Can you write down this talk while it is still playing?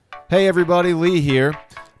Hey everybody, Lee here.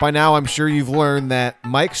 By now I'm sure you've learned that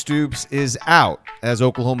Mike Stoops is out as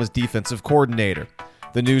Oklahoma's defensive coordinator.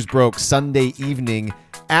 The news broke Sunday evening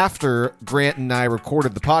after Grant and I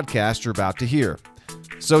recorded the podcast you're about to hear.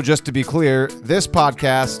 So just to be clear, this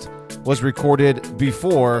podcast was recorded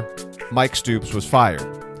before Mike Stoops was fired.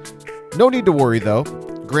 No need to worry though.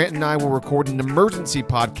 Grant and I will record an emergency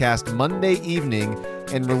podcast Monday evening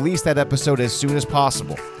and release that episode as soon as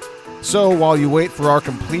possible. So while you wait for our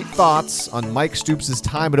complete thoughts on Mike Stoops'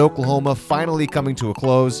 time at Oklahoma finally coming to a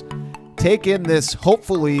close, take in this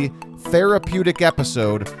hopefully therapeutic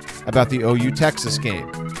episode about the OU Texas game.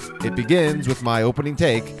 It begins with my opening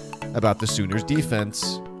take about the Sooners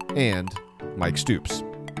defense and Mike Stoops.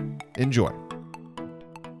 Enjoy.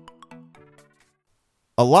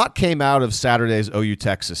 A lot came out of Saturday's OU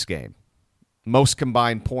Texas game. Most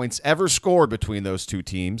combined points ever scored between those two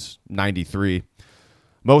teams, 93.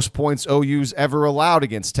 Most points OU's ever allowed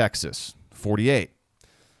against Texas, 48.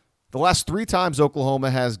 The last three times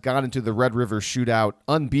Oklahoma has gone into the Red River Shootout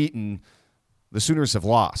unbeaten, the Sooners have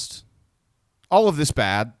lost. All of this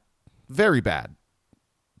bad, very bad.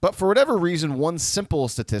 But for whatever reason, one simple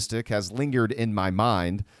statistic has lingered in my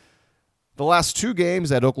mind. The last two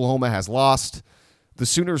games that Oklahoma has lost, the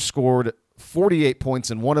Sooners scored 48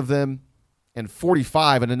 points in one of them and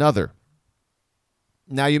 45 in another.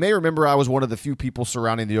 Now, you may remember I was one of the few people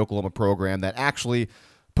surrounding the Oklahoma program that actually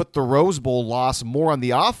put the Rose Bowl loss more on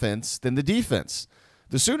the offense than the defense.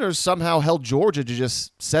 The Sooners somehow held Georgia to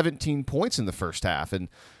just 17 points in the first half, and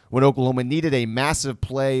when Oklahoma needed a massive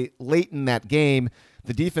play late in that game,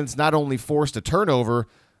 the defense not only forced a turnover,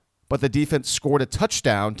 but the defense scored a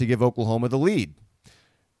touchdown to give Oklahoma the lead.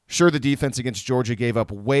 Sure, the defense against Georgia gave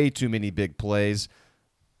up way too many big plays,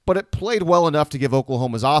 but it played well enough to give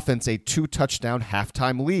Oklahoma's offense a 2-touchdown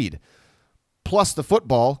halftime lead, plus the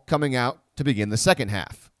football coming out to begin the second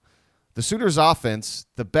half. The Sooners' offense,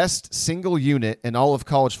 the best single unit in all of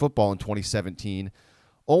college football in 2017,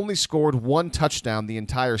 only scored one touchdown the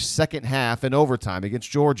entire second half in overtime against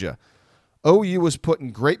Georgia. OU was put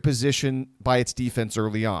in great position by its defense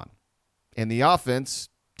early on, and the offense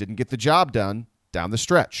didn't get the job done down the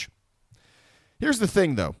stretch. Here's the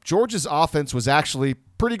thing, though. Georgia's offense was actually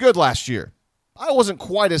pretty good last year. I wasn't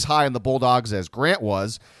quite as high on the Bulldogs as Grant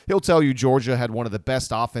was. He'll tell you Georgia had one of the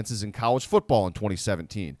best offenses in college football in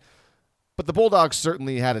 2017. But the Bulldogs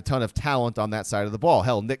certainly had a ton of talent on that side of the ball.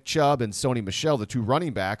 Hell, Nick Chubb and Sony Michel, the two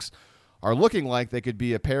running backs, are looking like they could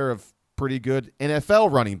be a pair of pretty good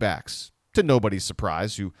NFL running backs, to nobody's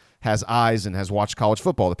surprise, who has eyes and has watched college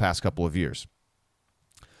football the past couple of years.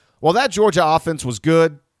 While that Georgia offense was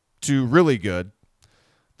good to really good,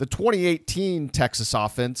 the 2018 Texas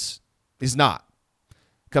offense is not.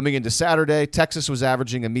 Coming into Saturday, Texas was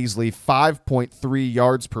averaging a measly 5.3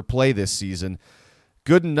 yards per play this season,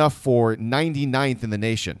 good enough for 99th in the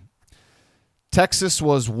nation. Texas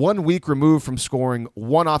was 1 week removed from scoring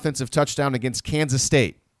one offensive touchdown against Kansas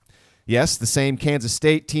State. Yes, the same Kansas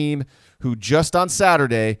State team who just on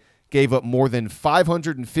Saturday gave up more than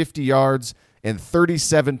 550 yards and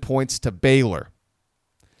 37 points to Baylor.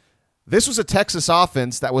 This was a Texas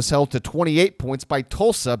offense that was held to 28 points by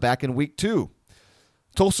Tulsa back in week 2.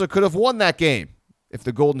 Tulsa could have won that game if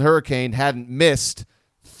the Golden Hurricane hadn't missed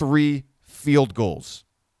 3 field goals.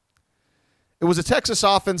 It was a Texas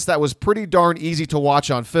offense that was pretty darn easy to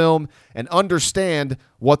watch on film and understand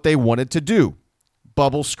what they wanted to do.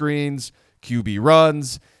 Bubble screens, QB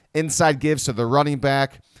runs, inside gives to the running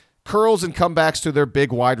back, curls and comebacks to their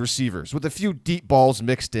big wide receivers, with a few deep balls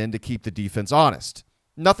mixed in to keep the defense honest.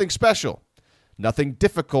 Nothing special, nothing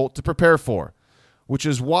difficult to prepare for, which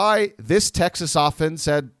is why this Texas offense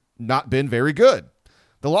had not been very good.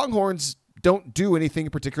 The Longhorns don't do anything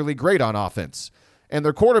particularly great on offense, and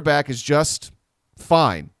their quarterback is just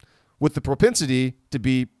fine, with the propensity to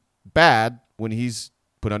be bad when he's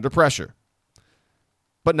put under pressure.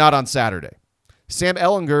 But not on Saturday. Sam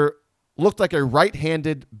Ehlinger looked like a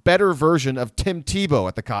right-handed, better version of Tim Tebow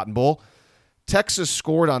at the Cotton Bowl. Texas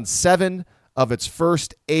scored on 7 of its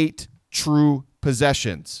first 8 true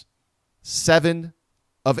possessions. 7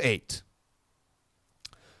 of 8.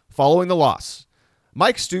 Following the loss,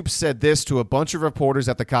 Mike Stoops said this to a bunch of reporters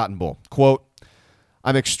at the Cotton Bowl. Quote,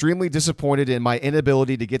 "I'm extremely disappointed in my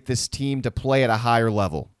inability to get this team to play at a higher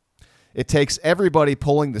level. It takes everybody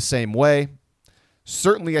pulling the same way.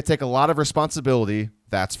 Certainly I take a lot of responsibility,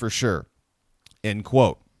 that's for sure." End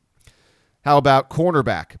quote. How about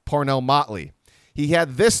cornerback Parnell Motley? He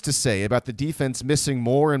had this to say about the defense missing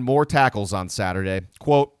more and more tackles on Saturday.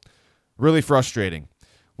 Quote, "Really frustrating.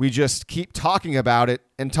 We just keep talking about it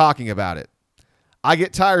and talking about it. I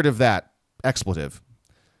get tired of that expletive.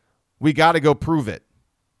 We got to go prove it.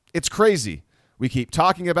 It's crazy. We keep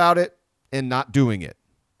talking about it and not doing it.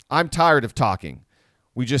 I'm tired of talking.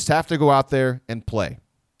 We just have to go out there and play."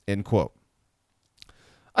 End quote.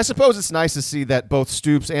 I suppose it's nice to see that both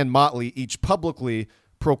Stoops and Motley each publicly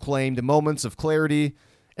proclaimed moments of clarity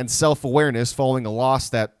and self-awareness following a loss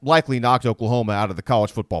that likely knocked Oklahoma out of the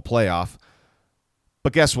college football playoff.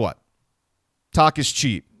 But guess what? Talk is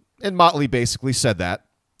cheap, and Motley basically said that.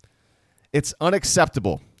 It's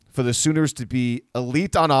unacceptable for the Sooners to be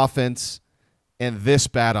elite on offense and this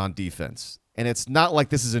bad on defense. And it's not like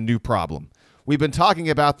this is a new problem. We've been talking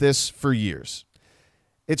about this for years.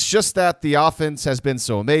 It's just that the offense has been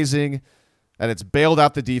so amazing and it's bailed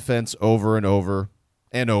out the defense over and over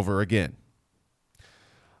and over again.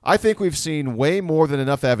 I think we've seen way more than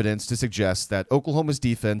enough evidence to suggest that Oklahoma's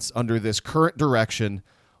defense under this current direction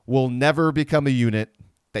will never become a unit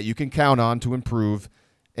that you can count on to improve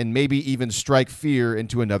and maybe even strike fear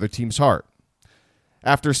into another team's heart.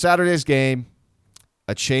 After Saturday's game,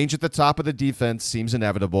 a change at the top of the defense seems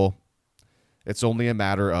inevitable. It's only a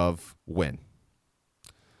matter of when.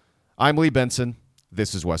 I'm Lee Benson.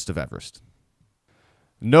 This is West of Everest.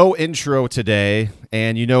 No intro today,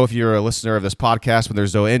 and you know if you're a listener of this podcast when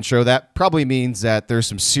there's no intro, that probably means that there's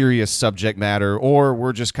some serious subject matter, or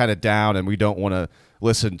we're just kind of down and we don't want to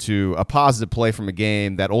listen to a positive play from a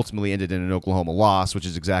game that ultimately ended in an Oklahoma loss, which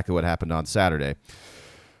is exactly what happened on Saturday.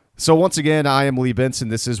 So once again, I am Lee Benson.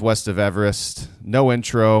 This is West of Everest. No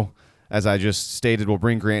intro. As I just stated, we'll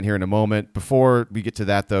bring Grant here in a moment. Before we get to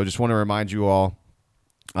that, though, just want to remind you all,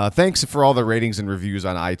 thanks for all the ratings and reviews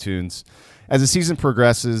on iTunes. As the season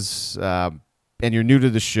progresses and you're new to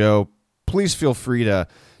the show, please feel free to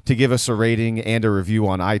give us a rating and a review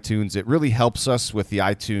on iTunes. It really helps us with the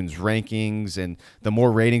iTunes rankings, and the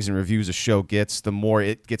more ratings and reviews a show gets, the more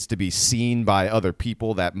it gets to be seen by other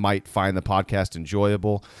people that might find the podcast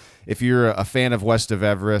enjoyable. If you're a fan of West of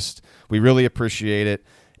Everest, we really appreciate it,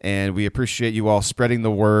 and we appreciate you all spreading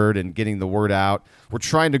the word and getting the word out. We're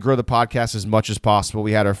trying to grow the podcast as much as possible.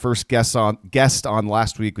 We had our first guest on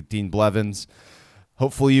last week with Dean Blevins.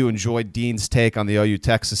 Hopefully you enjoyed Dean's take on the OU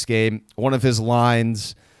Texas game. One of his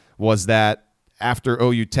lines was that after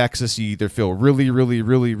OU Texas, you either feel really, really,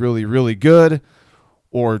 really, really, really good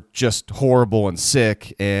or just horrible and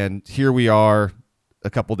sick. And here we are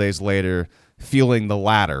a couple days later feeling the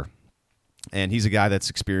latter. And he's a guy that's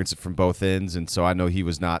experienced it from both ends. And so I know he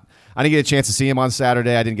was not – I didn't get a chance to see him on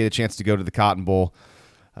Saturday. I didn't get a chance to go to the Cotton Bowl.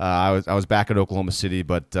 I was back at Oklahoma City.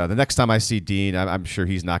 But the next time I see Dean, I'm sure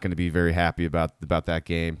he's not going to be very happy about that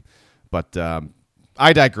game. But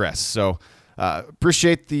I digress. So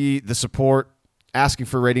appreciate the support, asking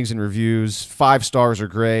for ratings and reviews. 5 stars are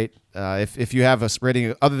great. If you have a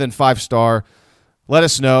rating other than 5-star, let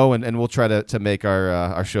us know, and we'll try to make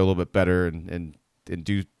our show a little bit better and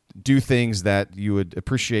do things that you would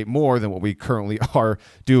appreciate more than what we currently are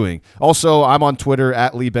doing. Also, I'm on Twitter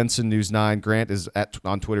at Lee Benson News 9. Grant is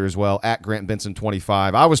on Twitter as well, at Grant Benson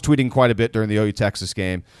 25. I was tweeting quite a bit during the OU Texas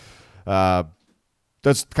game.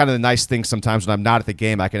 That's kind of the nice thing sometimes when I'm not at the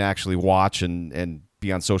game, I can actually watch and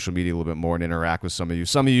be on social media a little bit more and interact with some of you.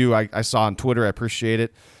 Some of you I saw on Twitter. I appreciate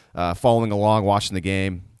it. Following along, watching the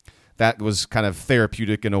game. That was kind of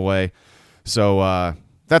therapeutic in a way. So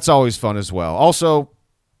that's always fun as well. Also,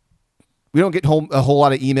 we don't get a whole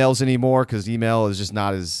lot of emails anymore because email is just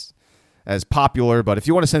not as popular. But if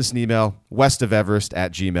you want to send us an email,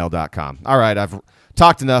 westoferest@gmail.com. All right, I've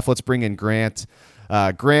talked enough. Let's bring in Grant.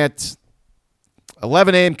 Grant,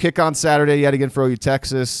 11 a.m. kick on Saturday yet again for OU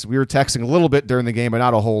Texas. We were texting a little bit during the game, but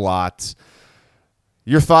not a whole lot.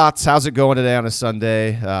 Your thoughts? How's it going today on a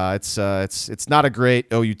Sunday? It's not a great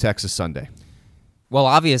OU Texas Sunday. Well,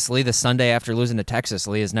 obviously, the Sunday after losing to Texas,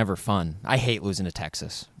 Lee, is never fun. I hate losing to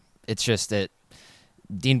Texas. It's just that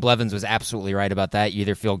Dean Blevins was absolutely right about that. You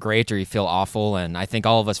either feel great or you feel awful, and I think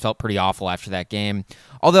all of us felt pretty awful after that game.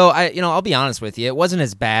 Although, I'll be honest with you, it wasn't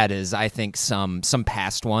as bad as I think some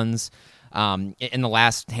past ones. In the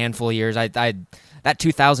last handful of years, that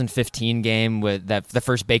 2015 game with the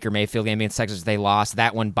first Baker Mayfield game against Texas, they lost.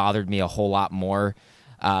 That one bothered me a whole lot more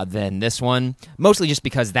than this one, mostly just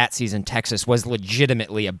because that season Texas was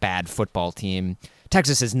legitimately a bad football team.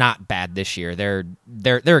 Texas is not bad this year. They're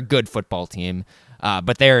a good football team,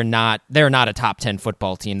 but they're not a top 10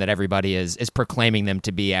 football team that everybody is proclaiming them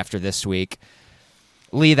to be after this week.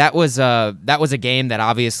 Lee, that was a game that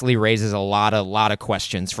obviously raises a lot of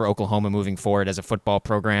questions for Oklahoma moving forward as a football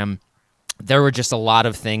program. There were just a lot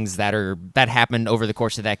of things that happened over the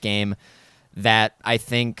course of that game that I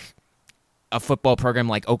think a football program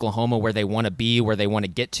like Oklahoma, where they want to be, where they want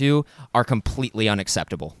to get to, are completely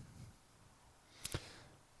unacceptable.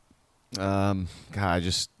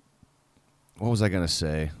 what was I going to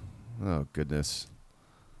say? Oh, goodness.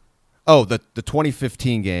 Oh, the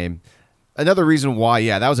 2015 game. Another reason why,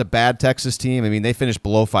 yeah, that was a bad Texas team. I mean, they finished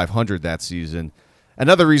below 500 that season.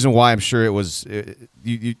 Another reason why I'm sure it was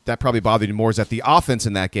that probably bothered you more is that the offense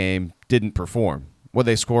in that game didn't perform. What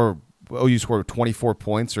they score? OU scored 24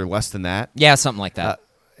 points or less than that. Yeah, something like that.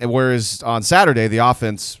 And whereas on Saturday, the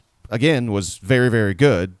offense, again, was very, very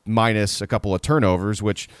good, minus a couple of turnovers,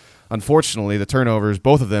 which unfortunately the turnovers,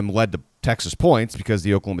 both of them led to Texas points because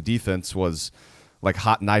the Oklahoma defense was like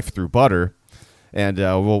hot knife through butter. And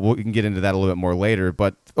we can get into that a little bit more later.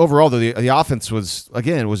 But overall, the offense was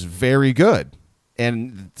very good.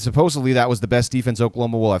 And supposedly that was the best defense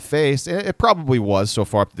Oklahoma will have faced. It probably was so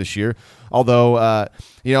far up this year. Although,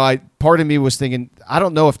 part of me was thinking, I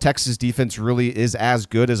don't know if Texas defense really is as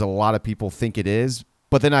good as a lot of people think it is.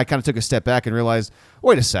 But then I kind of took a step back and realized,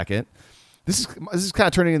 wait a second. This is kind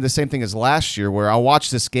of turning into the same thing as last year, where I'll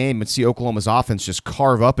watch this game and see Oklahoma's offense just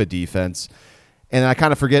carve up a defense. And I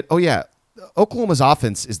kind of forget, oh, yeah, Oklahoma's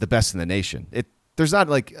offense is the best in the nation. There's not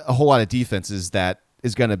like a whole lot of defenses that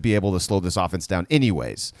is going to be able to slow this offense down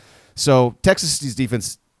anyways. So Texas's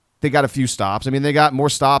defense, they got a few stops. I mean, they got more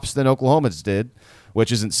stops than Oklahoma's did,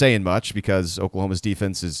 which isn't saying much because Oklahoma's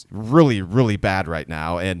defense is really, really bad right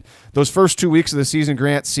now. And those first 2 weeks of the season,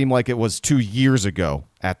 Grant, seemed like it was 2 years ago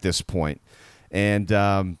at this point. And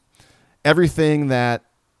everything that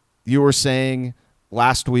you were saying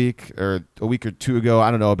last week or a week or two ago, I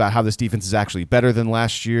don't know, about how this defense is actually better than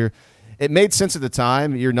last year, it made sense at the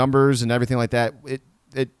time, your numbers and everything like that.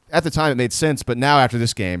 At the time, it made sense, but now after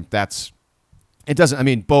this game, it doesn't. I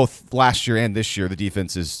mean, both last year and this year, the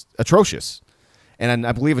defense is atrocious. And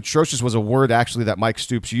I believe atrocious was a word actually that Mike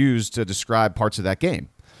Stoops used to describe parts of that game.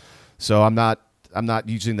 So I'm not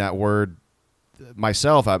using that word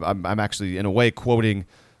myself. I'm actually in a way quoting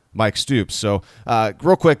Mike Stoops. So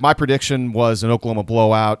real quick, my prediction was an Oklahoma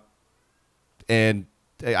blowout, and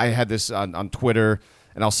I had this on Twitter,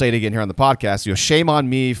 and I'll say it again here on the podcast. Shame on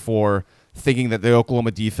me for thinking that the Oklahoma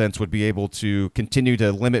defense would be able to continue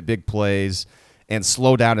to limit big plays and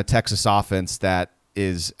slow down a Texas offense that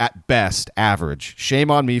is at best average. Shame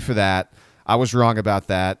on me for that. I was wrong about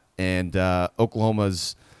that. And Oklahoma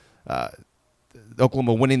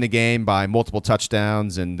winning the game by multiple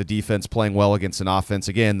touchdowns and the defense playing well against an offense,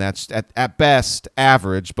 again, that's at best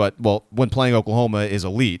average, but, well, when playing Oklahoma is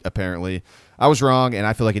elite, apparently. I was wrong, and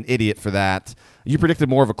I feel like an idiot for that. You predicted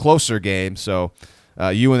more of a closer game, so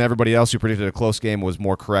you and everybody else who predicted a close game was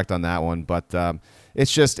more correct on that one. But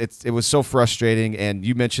it was so frustrating, and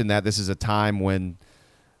you mentioned that this is a time when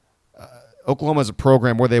Oklahoma is a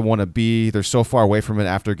program where they want to be. They're so far away from it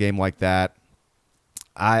after a game like that.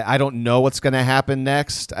 I don't know what's going to happen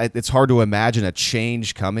next. It's hard to imagine a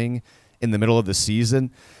change coming in the middle of the season.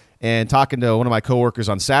 And talking to one of my coworkers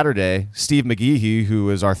on Saturday, Steve McGehee, who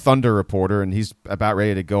is our Thunder reporter, and he's about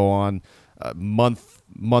ready to go on a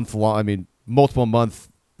multiple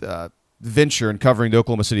month venture in covering the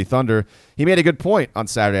Oklahoma City Thunder. He made a good point on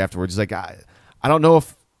Saturday afterwards. He's like, I don't know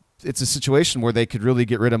if it's a situation where they could really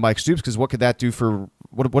get rid of Mike Stoops, because what could that do for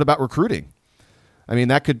what about recruiting? I mean,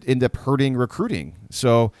 that could end up hurting recruiting.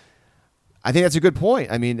 So I think that's a good point.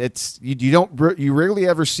 I mean, you rarely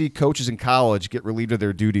ever see coaches in college get relieved of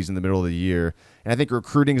their duties in the middle of the year, and I think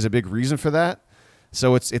recruiting is a big reason for that.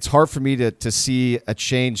 So it's hard for me to see a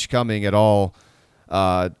change coming at all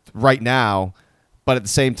right now. But at the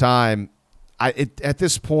same time, at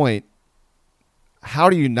this point, how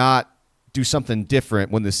do you not do something different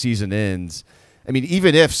when the season ends? I mean,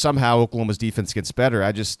 even if somehow Oklahoma's defense gets better,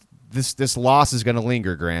 this loss is going to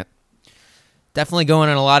linger, Grant. Definitely going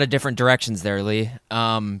in a lot of different directions there, Lee.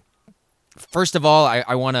 First of all,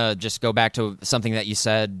 I want to just go back to something that you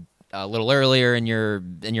said a little earlier in your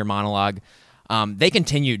monologue. They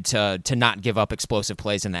continued to not give up explosive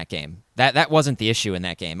plays in that game. That wasn't the issue in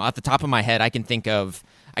that game. Off the top of my head, I can think of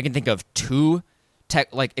two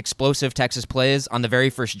explosive Texas plays on the very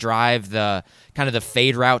first drive. The kind of the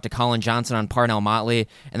fade route to Colin Johnson on Parnell Motley,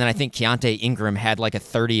 and then I think Keontae Ingram had like a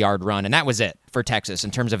 30-yard run, and that was it for Texas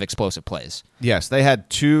in terms of explosive plays. Yes, they had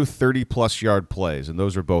two 30-plus yard plays, and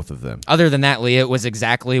those are both of them. Other than that, Lee, it was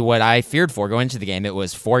exactly what I feared for going into the game. It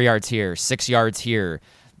was 4 yards here, 6 yards here,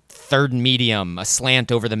 third and medium, a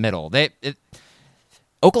slant over the middle.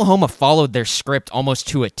 Oklahoma followed their script almost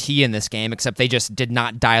to a T in this game, except they just did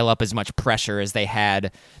not dial up as much pressure as they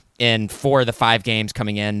had in 4 of the 5 games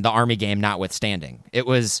coming in, the Army game notwithstanding.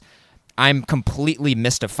 I'm completely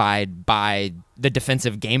mystified by the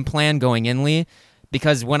defensive game plan going in, Lee,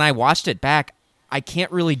 because when I watched it back, I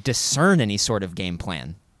can't really discern any sort of game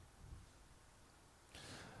plan.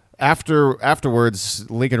 Afterwards,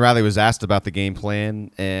 Lincoln Riley was asked about the game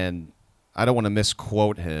plan, and I don't want to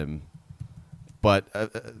misquote him, but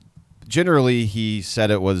generally he said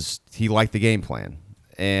he liked the game plan.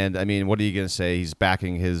 And, I mean, what are you going to say? He's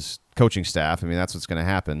backing his coaching staff. I mean, that's what's going to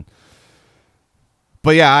happen.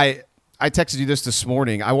 But, yeah, I texted you this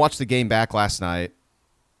morning. I watched the game back last night,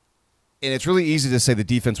 and it's really easy to say the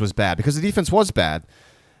defense was bad because the defense was bad.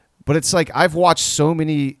 But it's like I've watched so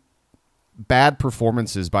many bad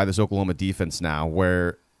performances by this Oklahoma defense now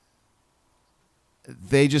where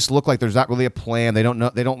they just look like there's not really a plan. They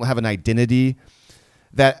don't have an identity.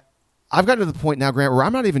 That I've gotten to the point now, Grant, where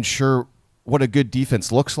I'm not even sure what a good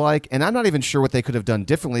defense looks like, and I'm not even sure what they could have done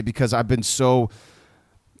differently because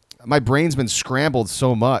my brain's been scrambled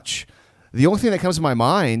so much. The only thing that comes to my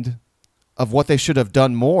mind of what they should have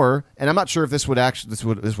done more, and I'm not sure if this would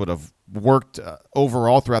have worked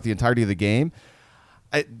overall throughout the entirety of the game.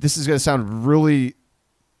 This is going to sound really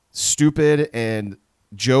stupid and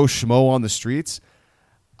Joe Schmo on the streets.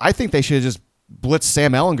 I think they should have just blitzed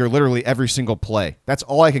Sam Ehlinger literally every single play. That's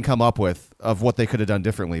all I can come up with of what they could have done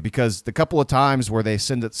differently because the couple of times where they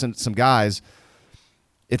sent some guys,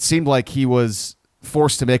 it seemed like he was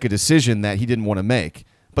forced to make a decision that he didn't want to make.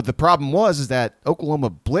 But the problem is that Oklahoma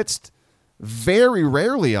blitzed very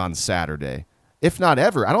rarely on Saturday, if not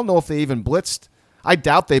ever. I don't know if they even blitzed. I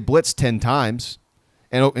doubt they blitzed 10 times.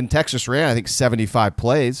 And Texas ran, I think, 75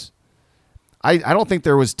 plays. I don't think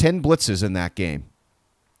there was 10 blitzes in that game.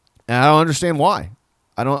 And I don't understand why.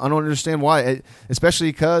 I don't understand why, especially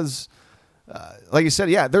because, like you said,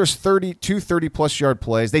 yeah, there's 30-plus yard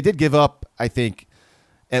plays. They did give up, I think,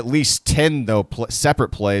 at least 10, though, separate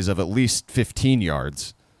plays of at least 15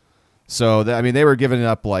 yards. So, they were giving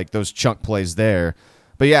up, like, those chunk plays there.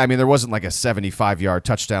 But, yeah, there wasn't, like, a 75-yard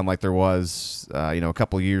touchdown like there was, a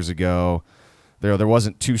couple years ago. There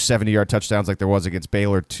wasn't 2 70-yard touchdowns like there was against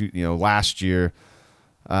Baylor last year.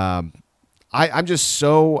 I'm just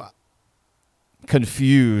so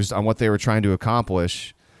confused on what they were trying to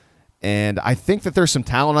accomplish. And I think that there's some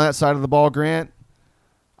talent on that side of the ball, Grant.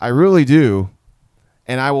 I really do.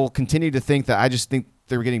 And I will continue to think that I just think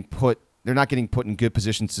they're not getting put in good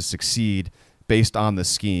positions to succeed based on the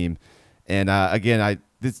scheme. And again,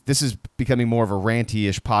 this is becoming more of a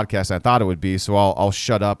ranty-ish podcast than I thought it would be, so I'll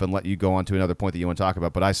shut up and let you go on to another point that you want to talk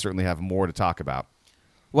about, but I certainly have more to talk about.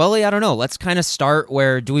 Well, Lee, I don't know. Let's kind of start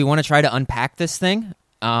where do we want to try to unpack this thing?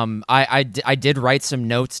 I did write some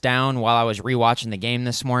notes down while I was rewatching the game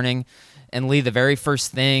this morning. And Lee, my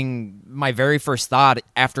very first thought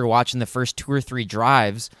after watching the first 2 or 3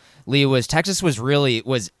 drives, Lee, was Texas was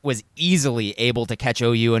easily able to catch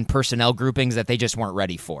OU in personnel groupings that they just weren't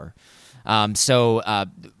ready for. So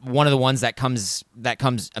one of the ones that comes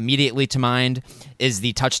immediately to mind is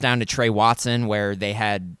the touchdown to Trey Watson, where they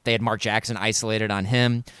had Mark Jackson isolated on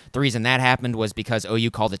him. The reason that happened was because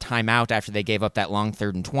OU called a timeout after they gave up that long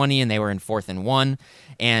 3rd and 20, and they were in 4th and 1,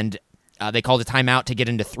 and they called a timeout to get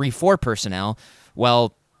into 3-4 personnel.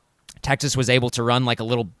 Well, Texas was able to run like a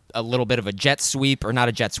little bit of a jet sweep, or not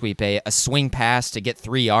a jet sweep, a swing pass to get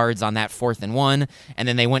 3 yards on that 4th and 1, and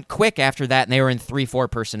then they went quick after that, and they were in 3-4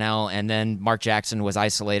 personnel, and then Mark Jackson was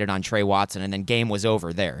isolated on Trey Watson, and then game was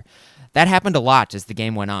over there. That happened a lot as the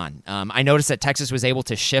game went on. I noticed that Texas was able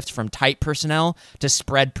to shift from tight personnel to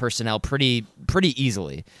spread personnel pretty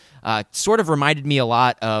easily. Sort of reminded me a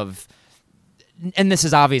lot of, and this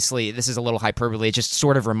is a little hyperbole, it just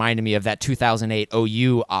sort of reminded me of that 2008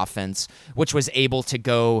 OU offense, which was able to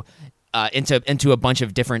go into a bunch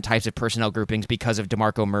of different types of personnel groupings because of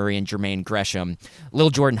DeMarco Murray and Jermaine Gresham. Lil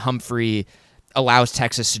Jordan Humphrey allows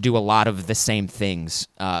Texas to do a lot of the same things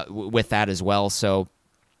with that as well. So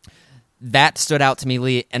that stood out to me,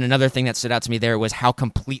 Lee. And another thing that stood out to me there was how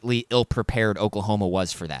completely ill-prepared Oklahoma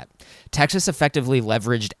was for that. Texas effectively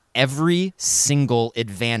leveraged every single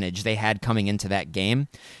advantage they had coming into that game,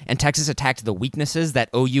 and Texas attacked the weaknesses that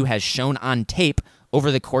OU has shown on tape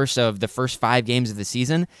over the course of the first 5 games of the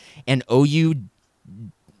season, and OU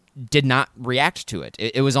did not react to it.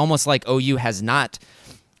 It was almost like OU has not...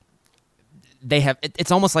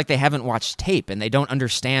 It's almost like they haven't watched tape and they don't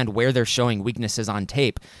understand where they're showing weaknesses on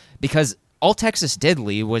tape, because all Texas did,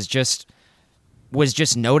 Lee, was just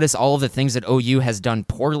notice all of the things that OU has done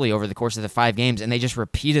poorly over the course of the 5 games, and they just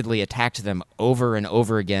repeatedly attacked them over and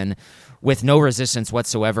over again with no resistance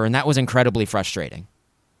whatsoever, and that was incredibly frustrating.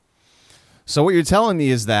 So what you're telling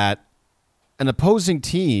me is that an opposing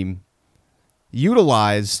team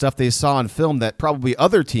utilized stuff they saw on film that probably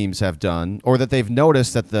other teams have done, or that they've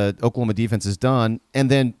noticed that the Oklahoma defense has done, and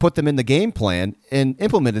then put them in the game plan and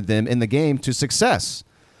implemented them in the game to success,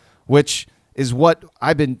 which is what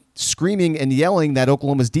I've been screaming and yelling that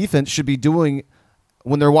Oklahoma's defense should be doing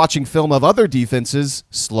when they're watching film of other defenses.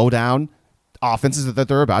 Slow down, offenses that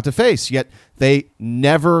they're about to face. Yet they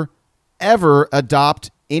never, ever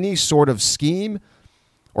adopt any sort of scheme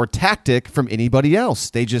or tactic from anybody else.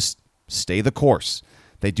 They just stay the course.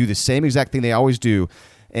 They do the same exact thing they always do.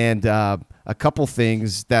 And a couple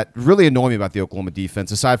things that really annoy me about the Oklahoma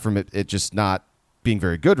defense, aside from it just not being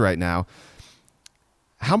very good right now,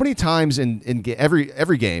 how many times in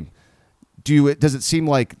every game does it seem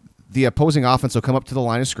like the opposing offense will come up to the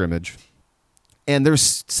line of scrimmage and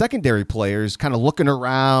there's secondary players kind of looking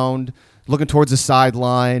around, looking towards the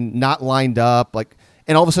sideline, not lined up,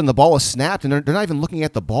 and all of a sudden the ball is snapped and they're not even looking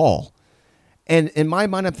at the ball. And in my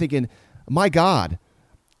mind, I'm thinking, my God,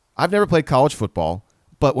 I've never played college football,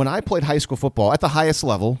 but when I played high school football at the highest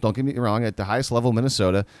level, don't get me wrong, at the highest level in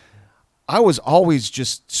Minnesota, I was always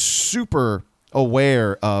just super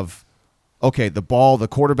aware of, okay, the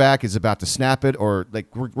quarterback is about to snap it, or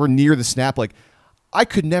we're near the snap. I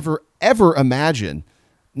could never, ever imagine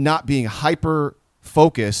not being hyper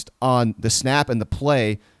focused on the snap and the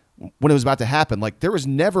play when it was about to happen. There was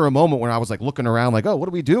never a moment when I was looking around oh, what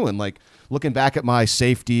are we doing? Looking back at my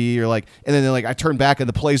safety and then I turn back and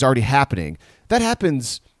the play's already happening. That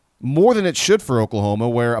happens more than it should for Oklahoma,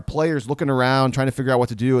 where a player's looking around trying to figure out what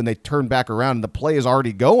to do and they turn back around and the play is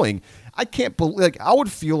already going. I can't believe, I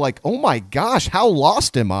would feel oh my gosh, how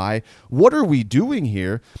lost am I? What are we doing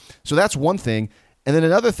here? So that's one thing. And then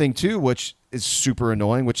another thing too, which is super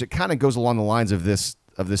annoying, which it kind of goes along the lines of this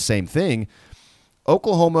same thing.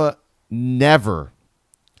 Oklahoma never,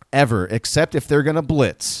 ever, except if they're going to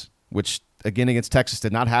blitz, which again against Texas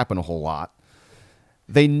did not happen a whole lot,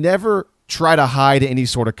 they never try to hide any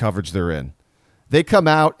sort of coverage they're in. They come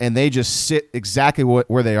out and they just sit exactly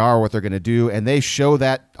where they are, what they're going to do, and they show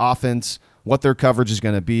that offense what their coverage is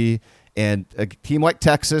going to be. And a team like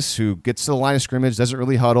Texas, who gets to the line of scrimmage, doesn't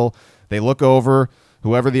really huddle, they look over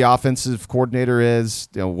whoever the offensive coordinator is,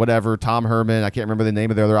 whatever, Tom Herman, I can't remember the name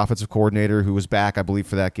of the other offensive coordinator who was back, I believe,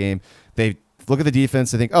 for that game. They look at the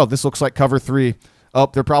defense, they think, oh, this looks like cover 3. Oh,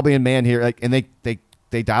 they're probably in man here. And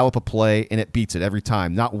they dial up a play, and it beats it every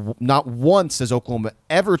time. Not once does Oklahoma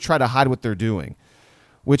ever try to hide what they're doing,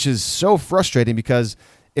 which is so frustrating because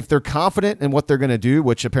if they're confident in what they're going to do,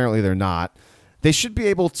 which apparently they're not, they should be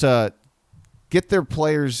able to get their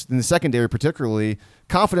players in the secondary particularly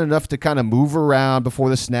confident enough to kind of move around before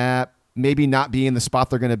the snap, maybe not be in the spot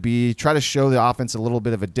they're going to be, try to show the offense a little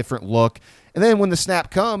bit of a different look. And then when the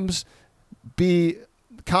snap comes, be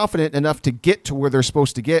confident enough to get to where they're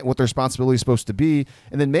supposed to get, what their responsibility is supposed to be.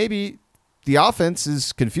 And then maybe the offense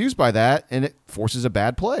is confused by that and it forces a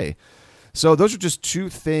bad play. So those are just two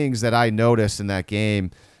things that I noticed in that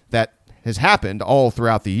game that has happened all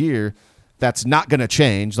throughout the year. That's not going to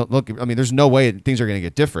change. Look, I mean, there's no way things are going to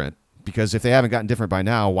get different, because if they haven't gotten different by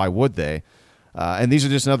now, why would they? And these are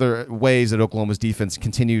just other ways that Oklahoma's defense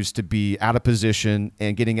continues to be out of position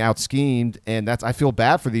and getting out schemed. And I feel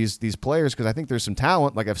bad for these players, because I think there's some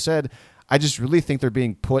talent. Like I've said, I just really think they're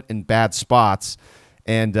being put in bad spots.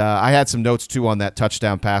 And I had some notes too on that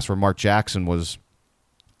touchdown pass where Mark Jackson was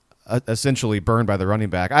essentially burned by the running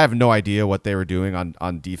back. I have no idea what they were doing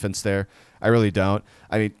on defense there. I really don't.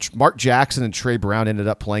 I mean, Mark Jackson and Trey Brown ended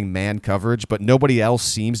up playing man coverage, but nobody else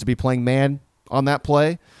seems to be playing man on that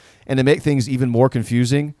play. And to make things even more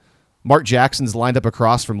confusing, Mark Jackson's lined up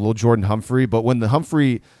across from Lil Jordan Humphrey, but when the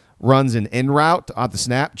Humphrey runs an in route on the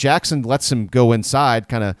snap, Jackson lets him go inside,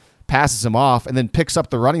 kind of passes him off, and then picks up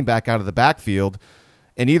the running back out of the backfield.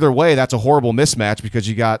 And either way, that's a horrible mismatch, because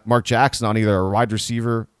you got Mark Jackson on either a wide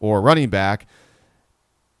receiver or a running back.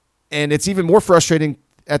 And it's even more frustrating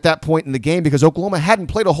at that point in the game, because Oklahoma hadn't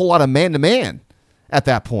played a whole lot of man-to-man at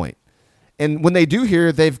that point. And when they do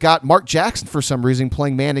here, they've got Mark Jackson for some reason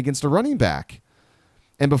playing man against a running back.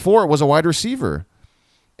 And before it was a wide receiver.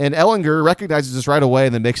 And Ellinger recognizes this right away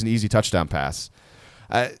and then makes an easy touchdown pass.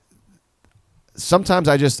 Sometimes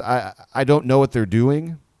I don't know what they're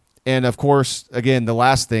doing. And, of course, again, the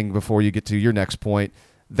last thing before you get to your next point,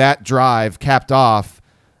 that drive capped off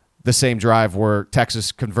the same drive where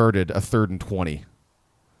Texas converted a 3rd and 20.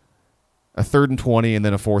 A 3rd and 20 and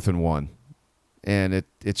then a 4th and 1. And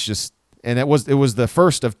it's just – and it was the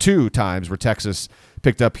first of 2 times where Texas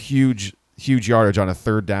picked up huge yardage on a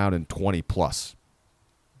 3rd down and 20-plus.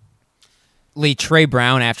 Lee, Trey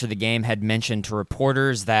Brown after the game had mentioned to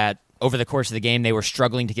reporters that over the course of the game, they were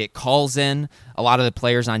struggling to get calls in. A lot of the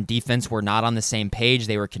players on defense were not on the same page.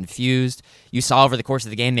 They were confused. You saw over the course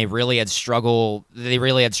of the game, they really had struggles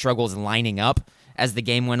lining up as the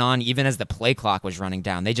game went on, even as the play clock was running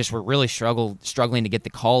down. They just were really struggling to get the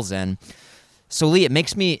calls in. So, Lee, it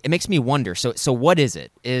makes me wonder. So what is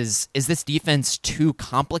it? Is this defense too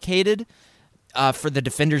complicated? for the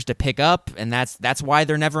defenders to pick up, and that's why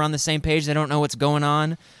they're never on the same page. They don't know what's going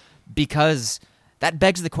on, because that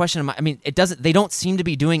begs the question. I mean, they don't seem to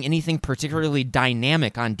be doing anything particularly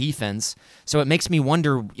dynamic on defense, so it makes me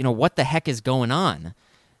wonder, what the heck is going on,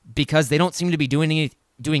 because they don't seem to be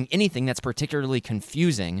doing anything that's particularly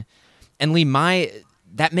confusing. And Lee,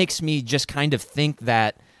 that makes me just kind of think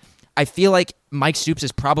that I feel like Mike Stoops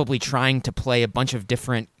is probably trying to play a bunch of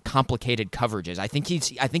different complicated coverages. I think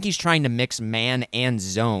he's trying to mix man and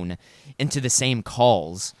zone into the same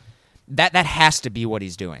calls. That has to be what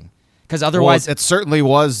he's doing. Because otherwise, it certainly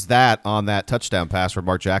was that on that touchdown pass where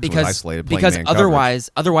Mark Jackson was isolated playing man coverage.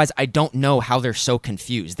 Otherwise, I don't know how they're so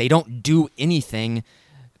confused. They don't do anything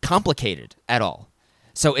complicated at all.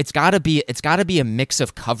 So it's got to be a mix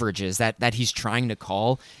of coverages that he's trying to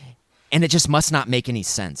call, and it just must not make any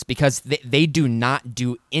sense, because they do not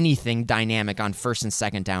do anything dynamic on first and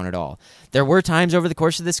second down at all. There were times over the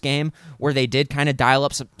course of this game where they did kind of dial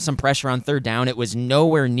up some pressure on third down. It was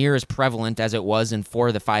nowhere near as prevalent as it was in 4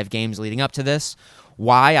 of the 5 games leading up to this.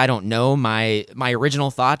 Why? I don't know. My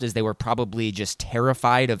original thought is they were probably just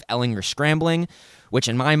terrified of Ellinger scrambling, which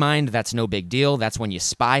in my mind, that's no big deal. That's when you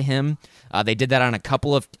spy him. They did that on a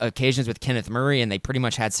couple of occasions with Kenneth Murray, and they pretty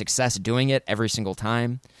much had success doing it every single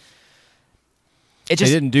time. They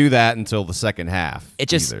didn't do that until the second half.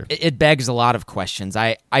 It begs a lot of questions.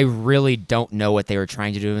 I really don't know what they were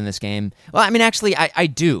trying to do in this game. Well, I mean, actually, I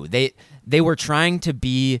do. They were trying to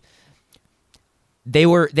be. They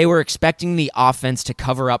were expecting the offense to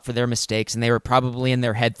cover up for their mistakes, and they were probably in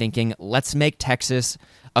their head thinking, "Let's make Texas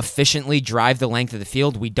efficiently drive the length of the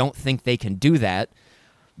field." We don't think they can do that,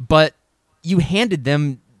 but you handed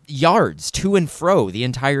them yards to and fro the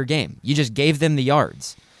entire game. You just gave them the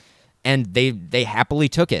yards. And they happily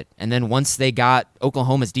took it. And then once they got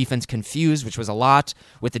Oklahoma's defense confused, which was a lot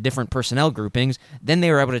with the different personnel groupings, then they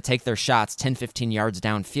were able to take their shots 10, 15 yards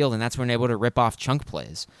downfield, and that's when they were able to rip off chunk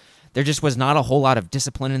plays. There just was not a whole lot of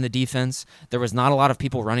discipline in the defense. There was not a lot of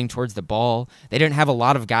people running towards the ball. They didn't have a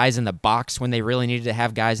lot of guys in the box when they really needed to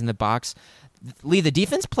have guys in the box. Lee, the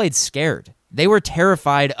defense played scared. They were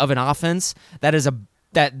terrified of an offense that is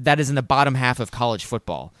in the bottom half of college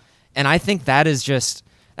football. And I think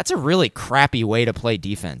that's a really crappy way to play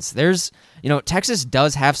defense. Texas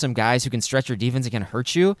does have some guys who can stretch your defense and can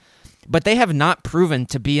hurt you, but they have not proven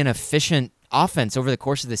to be an efficient offense over the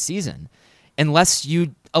course of the season unless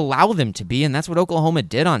you allow them to be, and that's what Oklahoma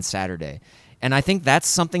did on Saturday. And I think that's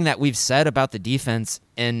something that we've said about the defense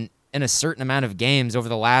in a certain amount of games over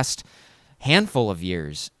the last handful of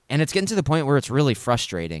years, and it's getting to the point where it's really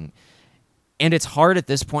frustrating. And it's hard at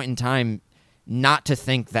this point in time not to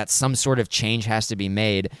think that some sort of change has to be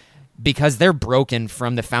made, because they're broken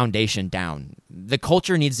from the foundation down. The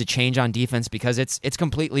culture needs to change on defense because it's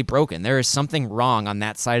completely broken. There is something wrong on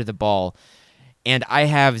that side of the ball, and I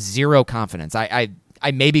have zero confidence.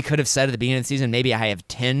 I maybe could have said at the beginning of the season, maybe I have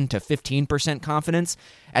 10 to 15% confidence.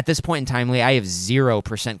 At this point in time, Lee, I have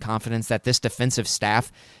 0% confidence that this defensive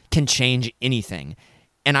staff can change anything.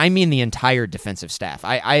 And I mean the entire defensive staff.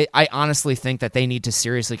 I honestly think that they need to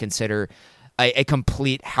seriously consider a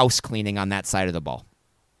complete house cleaning on that side of the ball.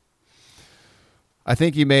 I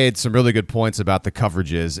think you made some really good points about the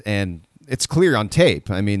coverages, and it's clear on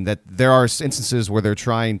tape. I mean, that there are instances where they're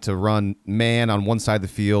trying to run man on one side of the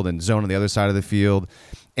field and zone on the other side of the field,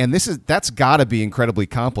 and that's got to be incredibly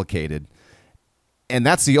complicated. And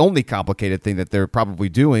that's the only complicated thing that they're probably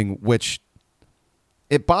doing, which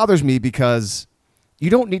it bothers me, because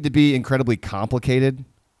you don't need to be incredibly complicated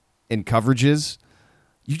in coverages.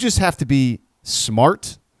 You just have to be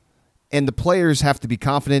smart, and the players have to be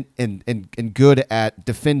confident and good at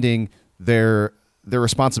defending their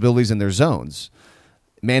responsibilities in their zones.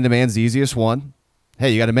 Man-to-man's the easiest one.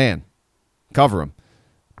 Hey, you got a man. Cover him.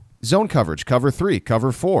 Zone coverage, cover 3,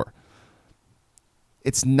 cover 4.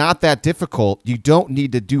 It's not that difficult. You don't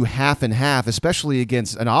need to do half and half, especially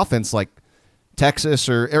against an offense like Texas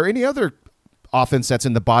or any other offense that's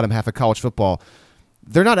in the bottom half of college football.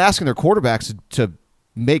 They're not asking their quarterbacks to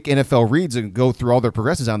make NFL reads and go through all their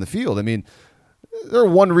progresses on the field. I mean, they're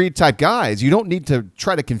one-read type guys. You don't need to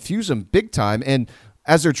try to confuse them big time. And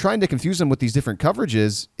as they're trying to confuse them with these different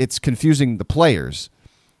coverages, it's confusing the players.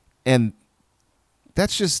 And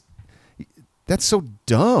that's so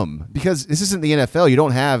dumb, because this isn't the NFL. You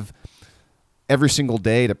don't have every single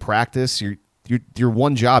day to practice. Your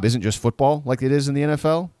one job isn't just football like it is in the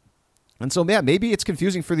NFL. And so, yeah, maybe it's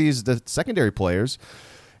confusing for the secondary players.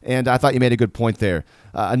 And I thought you made a good point there.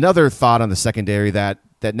 Another thought on the secondary that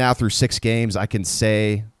now through 6 games I can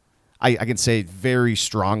say very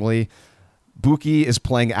strongly, Buki is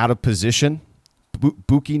playing out of position.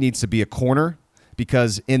 Buki needs to be a corner,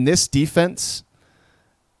 because in this defense,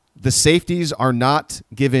 the safeties are not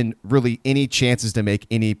given really any chances to make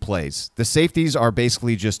any plays. The safeties are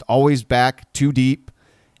basically just always back too deep,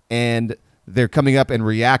 and they're coming up and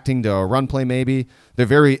reacting to a run play maybe. They're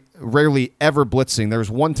very rarely ever blitzing. There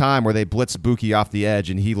was one time where they blitzed Buki off the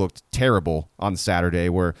edge, and he looked terrible on Saturday,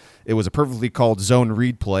 where it was a perfectly called zone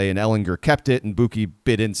read play, and Ellinger kept it, and Buki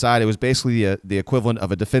bit inside. It was basically the equivalent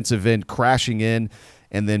of a defensive end crashing in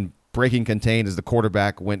and then breaking contain as the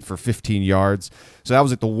quarterback went for 15 yards. So that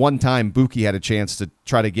was like the one time Buki had a chance to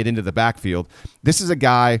try to get into the backfield. This is a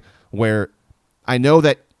guy where I know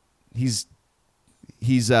that he's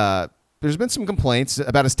there's been some complaints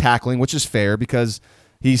about his tackling, which is fair because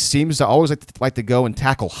he seems to always like to go and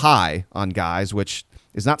tackle high on guys, which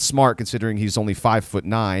is not smart considering he's only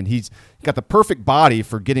 5'9". He's got the perfect body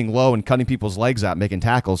for getting low and cutting people's legs out, making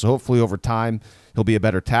tackles. So hopefully over time he'll be a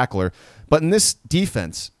better tackler. But in this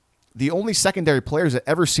defense, the only secondary players that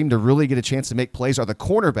ever seem to really get a chance to make plays are the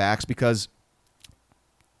cornerbacks, because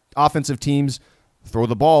offensive teams throw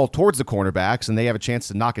the ball towards the cornerbacks and they have a chance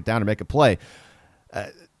to knock it down or make a play.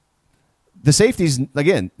 The safeties,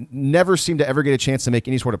 again, never seem to ever get a chance to make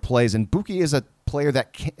any sort of plays, and Buki is a player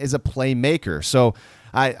that is a playmaker. So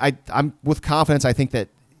I'm with confidence. I think that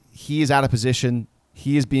he is out of position.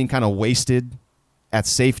 He is being kind of wasted at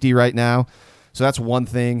safety right now. So that's one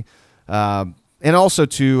thing. And also,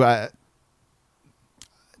 too,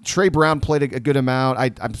 Trey Brown played a good amount.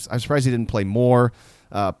 I'm surprised he didn't play more.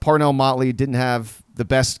 Parnell Motley didn't have the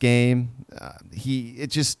best game.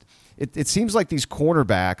 It seems like these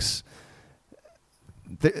cornerbacks,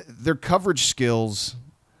 their coverage skills,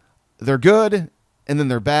 they're good and then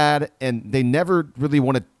they're bad, and they never really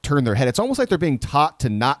want to turn their head. It's almost like they're being taught to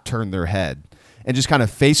not turn their head and just kind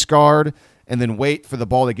of face guard and then wait for the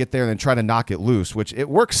ball to get there and then try to knock it loose, which it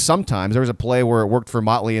works sometimes. There was a play where it worked for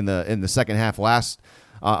Motley in the second half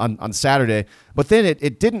on Saturday, but then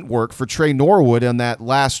it didn't work for Trey Norwood on that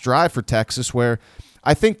last drive for Texas, where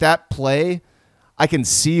I think that play, I can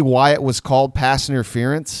see why it was called pass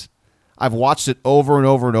interference. I've watched it over and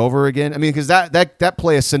over and over again. I mean, because that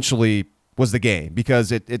play essentially was the game,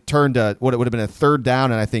 because it turned what it would have been a third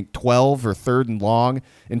down and I think 12 or third and long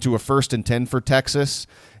into a 1st and 10 for Texas.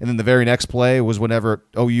 And then the very next play was whenever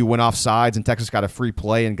OU went off sides and Texas got a free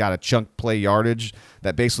play and got a chunk play yardage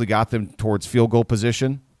that basically got them towards field goal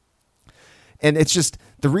position. And it's just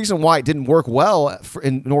the reason why it didn't work well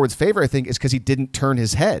in Norwood's favor, I think, is because he didn't turn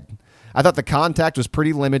his head. I thought the contact was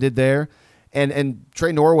pretty limited there. And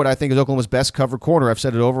Trey Norwood, I think, is Oklahoma's best cover corner. I've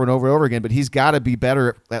said it over and over and over again, but he's got to be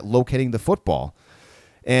better at locating the football.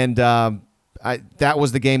 And that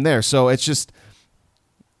was the game there. So it's just,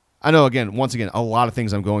 I know, once again, a lot of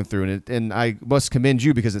things I'm going through. And I must commend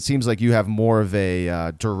you, because it seems like you have more of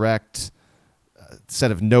a direct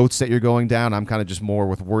set of notes that you're going down. I'm kind of just more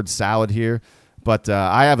with word salad here. But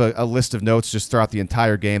I have a list of notes just throughout the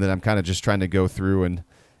entire game that I'm kind of just trying to go through and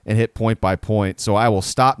hit point by point. So I will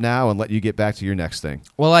stop now and let you get back to your next thing.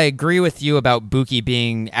 Well, I agree with you about Buki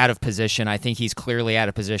being out of position. I think he's clearly out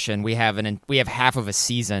of position. We have half of a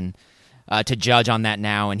season to judge on that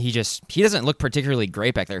now, and he doesn't look particularly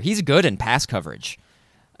great back there. He's good in pass coverage,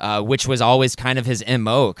 which was always kind of his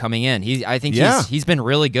MO coming in. He's been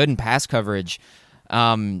really good in pass coverage.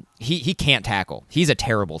 He can't tackle. He's a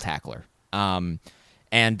terrible tackler.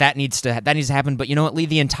 And that needs to happen. But you know what, Lee?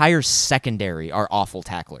 The entire secondary are awful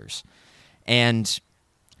tacklers, and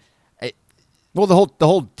the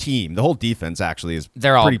whole team, the whole defense actually is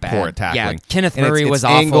pretty bad. Poor at tackling. Yeah, Kenneth Murray was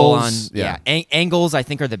awful on. Angles I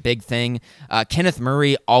think are the big thing. Kenneth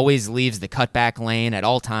Murray always leaves the cutback lane at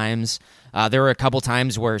all times. There were a couple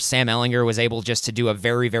times where Sam Ellinger was able just to do a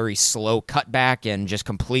very, very slow cutback and just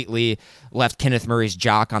completely left Kenneth Murray's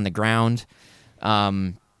jock on the ground.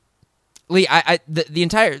 Lee, the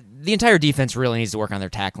entire defense really needs to work on their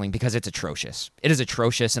tackling, because it's atrocious. It is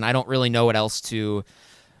atrocious, and I don't really know what else to.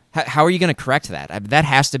 How are you going to correct that? That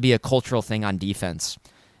has to be a cultural thing on defense,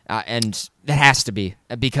 and that has to be,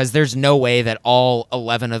 because there's no way that all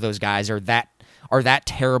 11 of those guys are that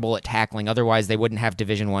terrible at tackling. Otherwise, they wouldn't have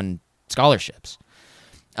Division I scholarships.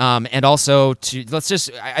 And also,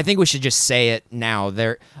 I think we should just say it now.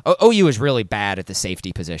 OU is really bad at the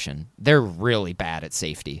safety position. They're really bad at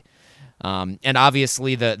safety. And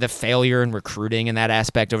obviously the failure in recruiting in that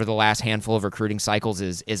aspect over the last handful of recruiting cycles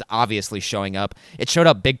is obviously showing up. It showed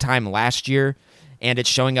up big time last year, and it's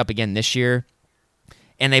showing up again this year.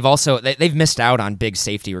 And they've missed out on big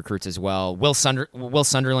safety recruits as well. Will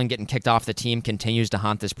Sunderland getting kicked off the team continues to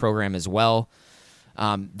haunt this program as well.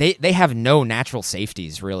 They have no natural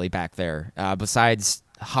safeties really back there besides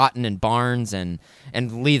Houghton and Barnes and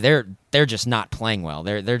Lee. They're just not playing well.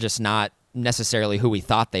 They're just not necessarily who we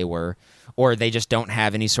thought they were, or they just don't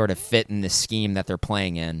have any sort of fit in the scheme that they're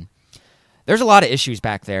playing in. There's a lot of issues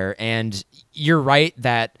back there, and you're right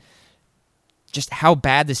that just how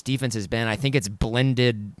bad this defense has been, I think it's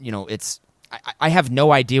blended, I have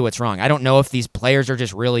no idea what's wrong. I don't know if these players are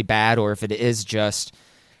just really bad or if it is just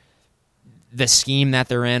the scheme that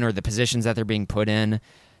they're in or the positions that they're being put in.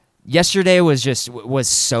 Yesterday was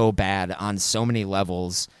so bad on so many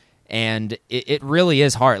levels, and it really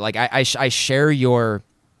is hard. Like I share your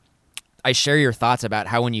thoughts about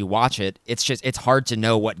how when you watch it, it's hard to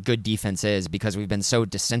know what good defense is because we've been so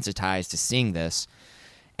desensitized to seeing this.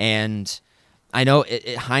 And I know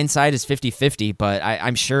hindsight is 50-50, but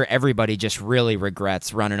I'm sure everybody just really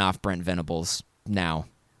regrets running off Brent Venables now.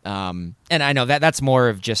 And I know that's more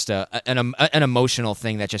of just an emotional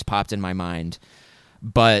thing that just popped in my mind.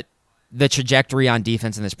 But the trajectory on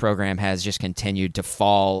defense in this program has just continued to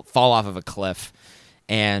fall off of a cliff,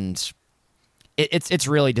 and it's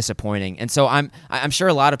really disappointing. And so I'm sure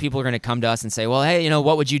a lot of people are going to come to us and say, well, hey,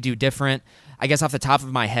 what would you do different? I guess off the top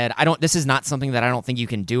of my head, this is not something that I don't think you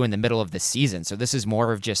can do in the middle of the season. So this is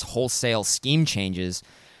more of just wholesale scheme changes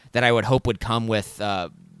that I would hope would come with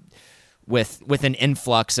an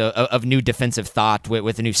influx of new defensive thought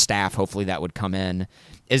with a new staff. Hopefully that would come in.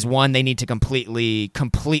 Is one, they need to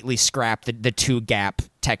completely scrap the two gap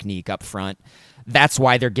technique up front. That's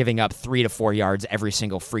why they're giving up 3 to 4 yards every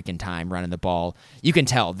single freaking time running the ball. You can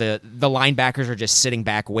tell the linebackers are just sitting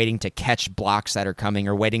back waiting to catch blocks that are coming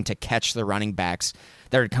or waiting to catch the running backs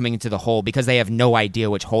that are coming into the hole because they have no idea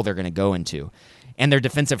which hole they're going to go into. And their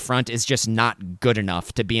defensive front is just not good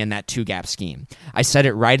enough to be in that two-gap scheme. I said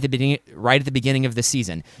it right at the beginning of the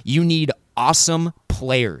season. You need awesome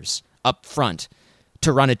players up front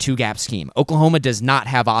to run a two-gap scheme. Oklahoma does not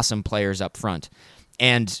have awesome players up front.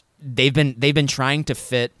 And they've been trying to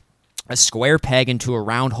fit a square peg into a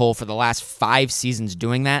round hole for the last 5 seasons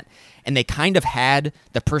doing that, and they kind of had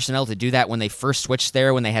the personnel to do that when they first switched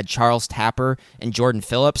there, when they had Charles Tapper and Jordan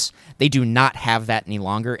Phillips. They do not have that any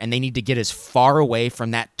longer, and they need to get as far away from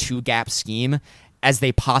that two-gap scheme as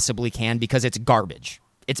they possibly can because it's garbage.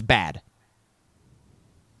 It's bad.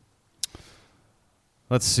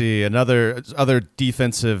 Let's see, other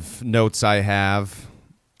defensive notes I have.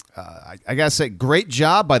 I got to say, great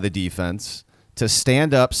job by the defense to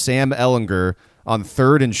stand up Sam Ehlinger on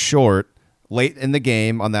 3rd and short late in the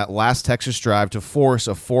game on that last Texas drive to force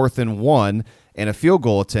a 4th and 1 and a field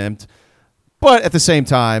goal attempt. But at the same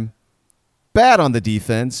time, bad on the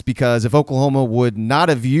defense because if Oklahoma would not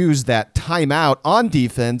have used that timeout on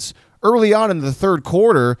defense early on in the third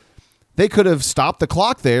quarter, they could have stopped the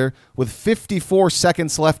clock there with 54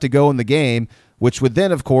 seconds left to go in the game, which would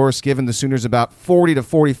then, of course, given the Sooners about 40 to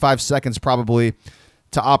 45 seconds probably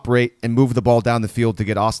to operate and move the ball down the field to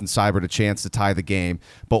get Austin Seibert a chance to tie the game.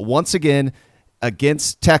 But once again,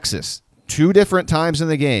 against Texas, 2 different times in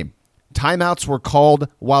the game, timeouts were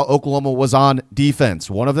called while Oklahoma was on defense.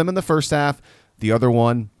 One of them in the first half, the other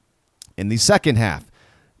one in the second half.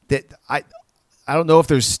 I don't know if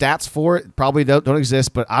there's stats for it. Probably don't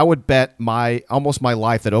exist, but I would bet almost my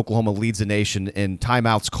life that Oklahoma leads the nation in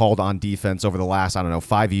timeouts called on defense over the last,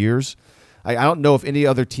 5 years. I don't know if any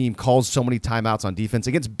other team calls so many timeouts on defense.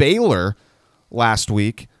 Against Baylor last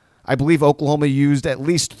week, I believe Oklahoma used at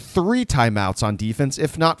least 3 timeouts on defense,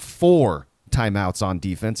 if not 4 timeouts on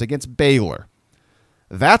defense against Baylor.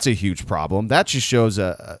 That's a huge problem. That just shows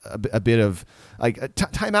a bit of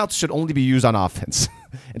timeouts should only be used on offense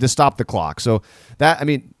and to stop the clock. So a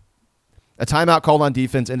timeout called on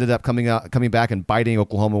defense ended up coming back and biting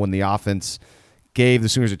Oklahoma when the offense gave the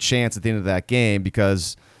Sooners a chance at the end of that game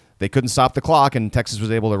because they couldn't stop the clock and Texas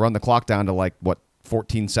was able to run the clock down to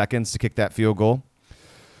 14 seconds to kick that field goal.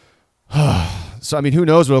 So who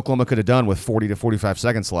knows what Oklahoma could have done with 40 to 45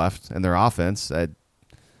 seconds left in their offense.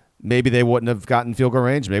 Maybe they wouldn't have gotten field goal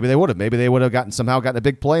range. Maybe they would have. Maybe they would have somehow gotten a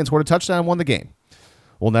big play and scored a touchdown and won the game.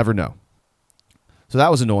 We'll never know. So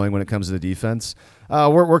that was annoying when it comes to the defense.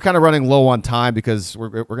 We're kind of running low on time because we're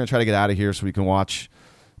going to try to get out of here so we can watch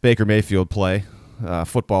Baker Mayfield play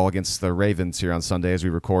football against the Ravens here on Sunday as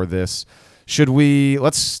we record this. Should we?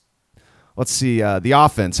 Let's see the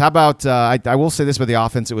offense. How about I will say this about the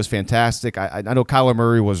offense. It was fantastic. I know Kyler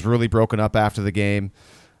Murray was really broken up after the game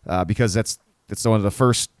because that's one of the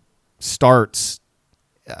first starts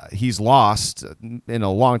he's lost in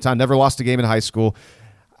a long time. Never lost a game in high school.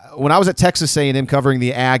 When I was at Texas A&M covering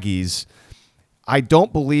the Aggies, I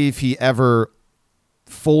don't believe he ever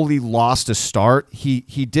fully lost a start. He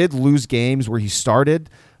did lose games where he started,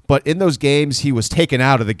 but in those games he was taken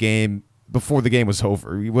out of the game before the game was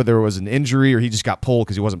over, whether it was an injury or he just got pulled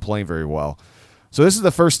because he wasn't playing very well. So this is the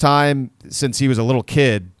first time since he was a little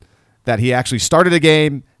kid that he actually started a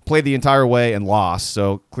game, played the entire way, and lost.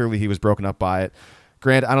 So clearly he was broken up by it.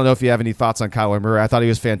 Grant, I don't know if you have any thoughts on Kyler Murray. I thought he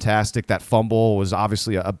was fantastic. That fumble was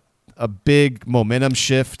obviously a big momentum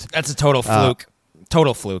shift. That's a total fluke.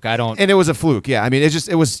 Total fluke. And it was a fluke. Yeah. I mean,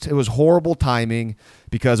 it was horrible timing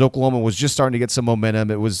because Oklahoma was just starting to get some momentum.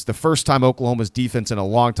 It was the first time Oklahoma's defense in a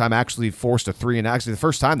long time actually forced a three and actually the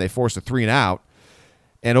first time they forced a 3 and out,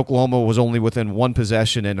 and Oklahoma was only within one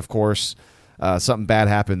possession. And of course, something bad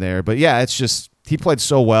happened there. But yeah, it's just he played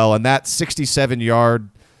so well, and that 67-yard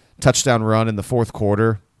touchdown run in the fourth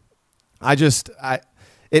quarter,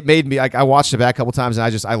 it made me I watched it back a couple times,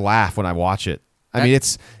 and I laugh when I watch it. I mean,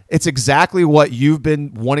 it's exactly what you've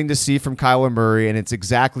been wanting to see from Kyler Murray, and it's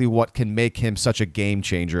exactly what can make him such a game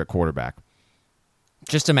changer at quarterback.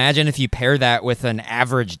 Just imagine if you pair that with an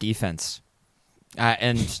average defense.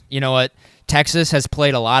 And you know what? Texas has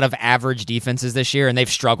played a lot of average defenses this year, and they've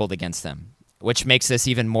struggled against them, which makes this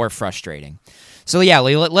even more frustrating. So yeah,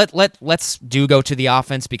 Lee, let's go to the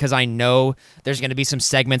offense, because I know there's going to be some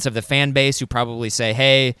segments of the fan base who probably say,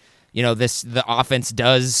 "Hey, you know, the offense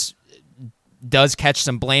does catch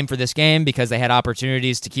some blame for this game because they had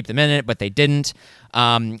opportunities to keep them in it, but they didn't."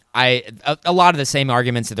 A lot of the same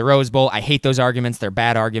arguments at the Rose Bowl. I hate those arguments. They're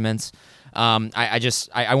bad arguments.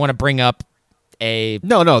 I want to bring up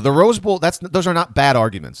No, the Rose Bowl, those are not bad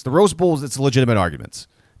arguments. The Rose Bowl, it's legitimate arguments.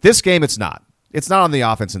 This game, it's not. It's not on the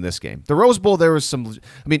offense in this game. The Rose Bowl, there was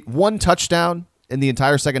one touchdown in the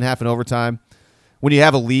entire second half in overtime. When you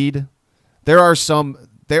have a lead, there are some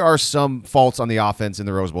faults on the offense in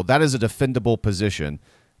the Rose Bowl. That is a defendable position.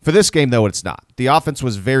 For this game, though, it's not. The offense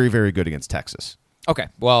was very, very good against Texas. Okay,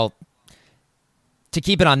 well, to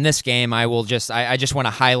keep it on this game, I just want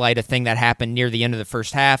to highlight a thing that happened near the end of the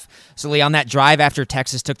first half. So, Lee, on that drive after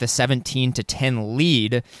Texas took the 17-10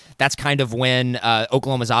 lead, that's kind of when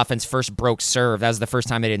Oklahoma's offense first broke serve. That was the first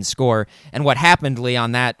time they didn't score. And what happened, Lee,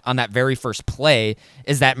 on that very first play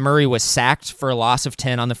is that Murray was sacked for a loss of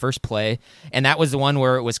 10 on the first play, and that was the one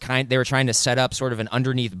where they were trying to set up sort of an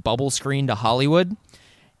underneath bubble screen to Hollywood.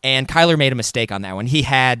 And Kyler made a mistake on that one. He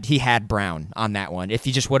had Brown on that one. If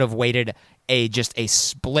he just would have waited just a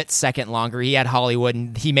split second longer, he had Hollywood,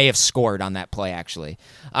 and he may have scored on that play, actually.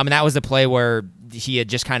 And that was the play where he had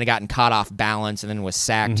just kind of gotten caught off balance and then was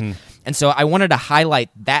sacked. Mm-hmm. And so I wanted to highlight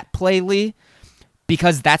that play, Lee,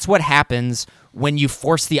 because that's what happens when you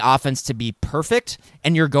force the offense to be perfect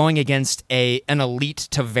and you're going against an elite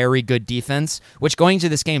to very good defense, which going to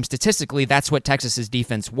this game, statistically, that's what Texas's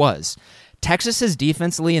defense was. Texas's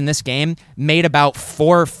defense, Lee, in this game made about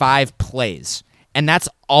 4 or 5 plays, and that's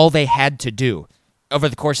all they had to do over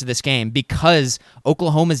the course of this game because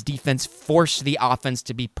Oklahoma's defense forced the offense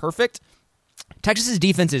to be perfect. Texas's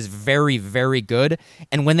defense is very, very good,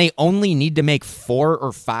 and when they only need to make 4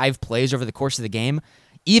 or 5 plays over the course of the game,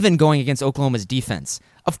 even going against Oklahoma's defense,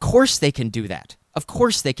 of course they can do that. Of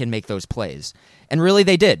course they can make those plays. And really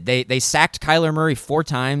they did. They sacked Kyler Murray 4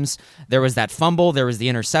 times. There was that fumble, there was the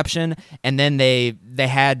interception, and then they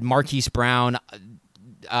had Marquise Brown.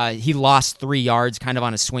 He lost 3 yards kind of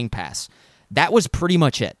on a swing pass. That was pretty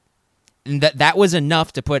much it. And that was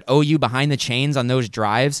enough to put OU behind the chains on those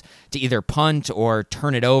drives to either punt or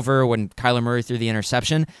turn it over when Kyler Murray threw the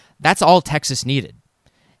interception. That's all Texas needed.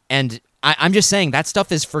 And I'm just saying that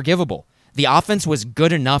stuff is forgivable. The offense was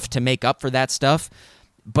good enough to make up for that stuff,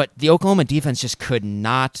 but the Oklahoma defense just could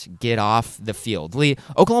not get off the field. Lee,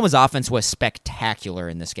 Oklahoma's offense was spectacular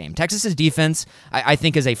in this game. Texas's defense, I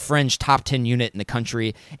think, is a fringe top 10 unit in the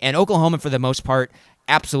country, and Oklahoma, for the most part,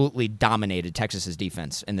 absolutely dominated Texas's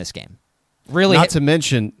defense in this game. Really, not to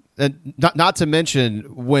mention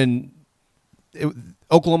when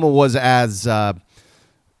Oklahoma was as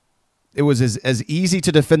easy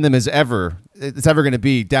to defend them as it's ever going to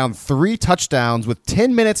be, down 3 touchdowns with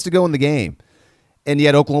 10 minutes to go in the game. And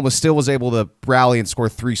yet Oklahoma still was able to rally and score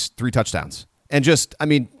three touchdowns. And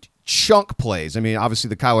chunk plays. Obviously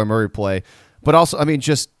the Kyler Murray play, but also,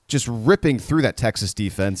 just ripping through that Texas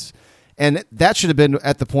defense. And that should have been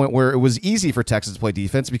at the point where it was easy for Texas to play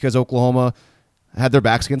defense because Oklahoma had their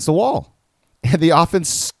backs against the wall. And the offense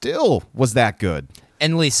still was that good.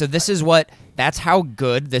 And Lee, so that's how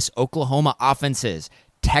good this Oklahoma offense is.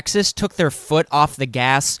 Texas took their foot off the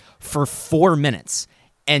gas for 4 minutes,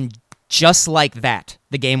 and just like that,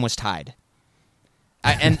 the game was tied.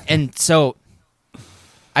 So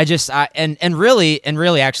really,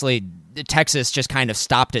 actually, Texas just kind of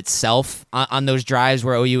stopped itself on those drives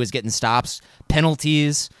where OU was getting stops,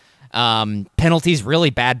 penalties, really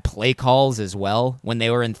bad play calls as well when they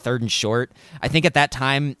were in 3rd and short. I think at that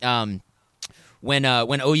time, when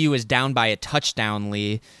OU was down by a touchdown,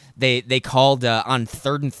 Lee, they called on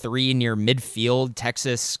 3rd and 3 near midfield.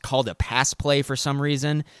 Texas called a pass play for some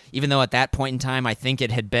reason, even though at that point in time, I think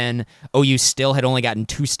it had been OU still had only gotten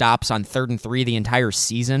 2 stops on 3rd and 3 the entire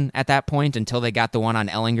season at that point until they got the one on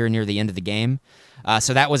Ellinger near the end of the game.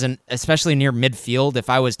 So that was especially near midfield. If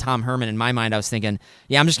I was Tom Herman, in my mind, I was thinking,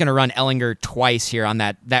 yeah, I'm just going to run Ellinger twice here on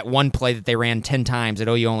that one play that they ran 10 times that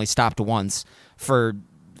OU only stopped once for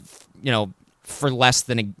less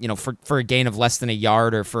than for a gain of less than a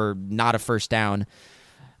yard or for not a first down.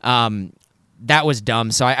 That was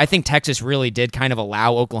dumb. So I think Texas really did kind of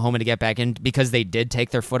allow Oklahoma to get back in because they did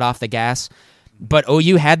take their foot off the gas. But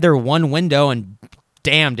OU had their one window, and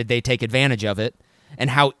damn, did they take advantage of it. And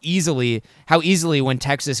how easily when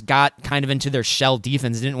Texas got kind of into their shell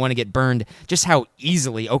defense, didn't want to get burned, just how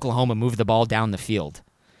easily Oklahoma moved the ball down the field.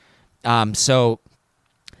 So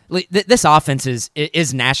this offense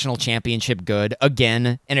is national championship good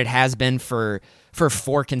again, and it has been for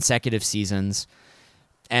 4 consecutive seasons.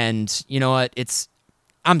 And you know what?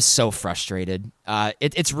 I'm so frustrated.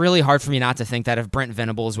 It's really hard for me not to think that if Brent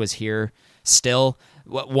Venables was here still,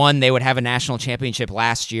 one, they would have a national championship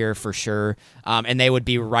last year for sure, and they would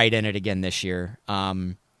be right in it again this year.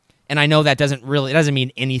 And I know that doesn't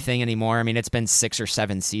mean anything anymore. I mean, it's been 6 or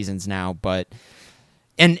 7 seasons now, but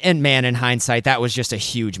and man, in hindsight, that was just a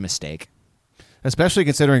huge mistake. Especially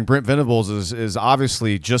considering Brent Venables is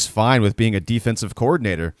obviously just fine with being a defensive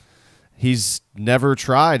coordinator. He's never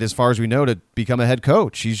tried, as far as we know, to become a head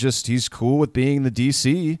coach. He's cool with being the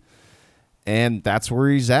DC, and that's where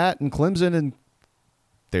he's at in Clemson, and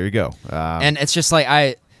there you go. And it's just like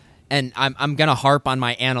I'm gonna harp on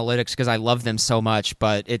my analytics because I love them so much,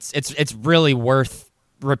 but it's really worth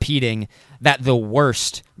repeating that the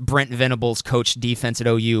worst Brent Venables coached defense at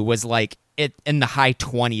OU was like it in the high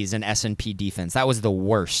 20s in S&P defense. That was the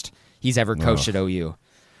worst he's ever coached at OU.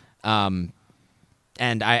 And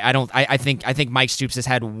I think Mike Stoops has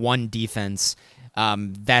had one defense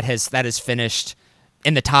that has finished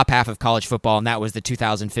in the top half of college football, and that was the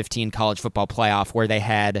 2015 college football playoff, where they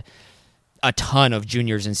had a ton of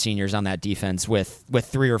juniors and seniors on that defense with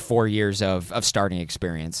 3 or 4 years of starting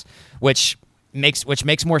experience, which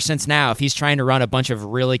makes more sense now. If he's trying to run a bunch of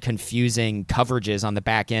really confusing coverages on the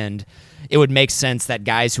back end, it would make sense that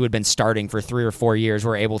guys who had been starting for 3 or 4 years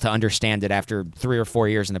were able to understand it after 3 or 4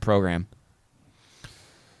 years in the program.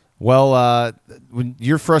 Well, when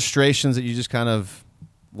your frustrations that you just kind of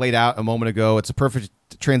laid out a moment ago, it's a perfect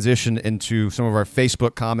transition into some of our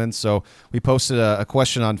Facebook comments. So we posted a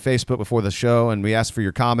question on Facebook before the show, and we asked for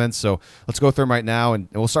your comments. So let's go through them right now, and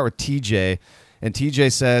we'll start with TJ. And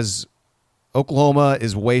TJ says, Oklahoma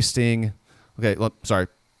is wasting – okay, sorry.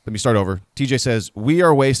 Let me start over. TJ says, we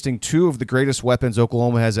are wasting 2 of the greatest weapons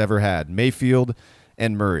Oklahoma has ever had, Mayfield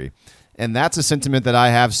and Murray. And that's a sentiment that I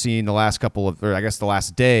have seen the last the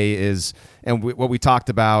last day is, and what we talked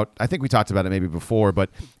about, I think we talked about it maybe before, but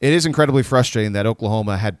it is incredibly frustrating that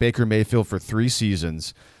Oklahoma had Baker Mayfield for 3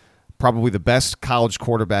 seasons, probably the best college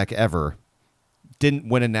quarterback ever, didn't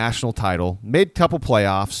win a national title, made a couple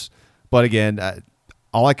playoffs, but again,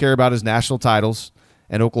 all I care about is national titles,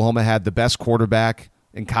 and Oklahoma had the best quarterback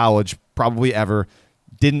in college probably ever,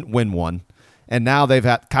 didn't win one. And now they've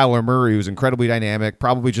had Kyler Murray, who's incredibly dynamic,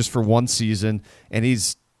 probably just for 1 season, and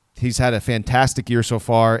he's had a fantastic year so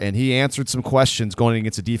far, and he answered some questions going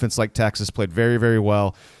against a defense like Texas, played very, very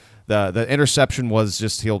well. The interception was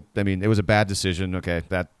just it was a bad decision. Okay,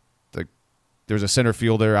 there was a center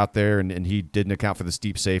fielder out there, and he didn't account for the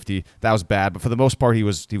steep safety. That was bad, but for the most part, he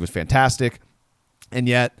was fantastic. And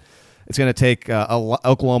yet, it's going to take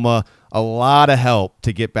Oklahoma a lot of help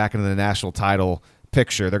to get back into the national title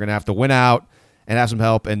picture. They're going to have to win out and have some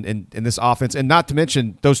help in this offense, and not to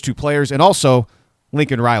mention those 2 players, and also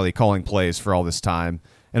Lincoln Riley calling plays for all this time,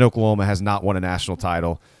 and Oklahoma has not won a national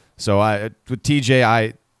title. So with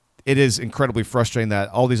TJ, it is incredibly frustrating that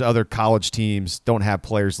all these other college teams don't have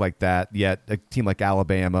players like that yet. A team like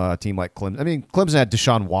Alabama, a team like Clemson. I mean, Clemson had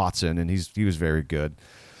Deshaun Watson, and he was very good.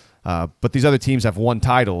 But these other teams have won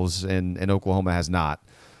titles, and Oklahoma has not.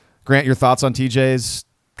 Grant, your thoughts on TJ's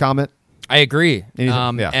comment? I agree.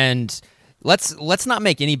 Yeah. And let's not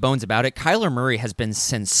make any bones about it. Kyler Murray has been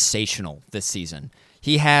sensational this season.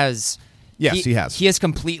 He has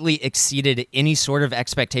completely exceeded any sort of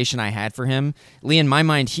expectation I had for him. Lee, in my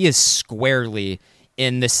mind, he is squarely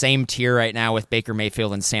in the same tier right now with Baker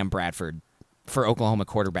Mayfield and Sam Bradford for Oklahoma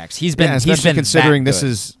quarterbacks. Especially considering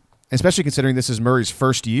this is Murray's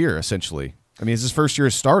first year, essentially. I mean, it's his first year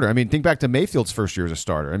as starter. I mean, think back to Mayfield's first year as a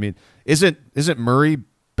starter. I mean, isn't Murray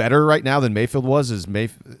better right now than Mayfield was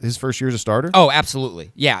his first year as a starter? Oh,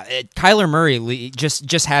 absolutely. Yeah, Kyler Murray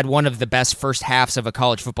just had one of the best first halves of a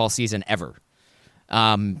college football season ever.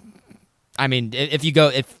 I mean, if you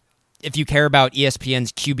care about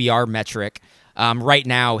ESPN's QBR metric, right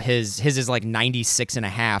now his is like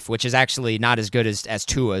 96.5, which is actually not as good as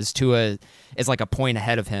Tua's. Tua is like a point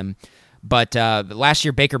ahead of him. But last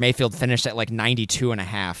year, Baker Mayfield finished at like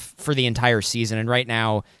 92.5 for the entire season, and right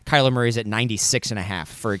now, Kyler Murray's at 96.5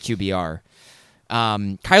 for a QBR.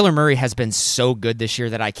 Kyler Murray has been so good this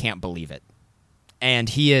year that I can't believe it, and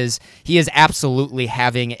he is absolutely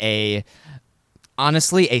having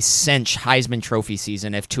honestly a cinch Heisman Trophy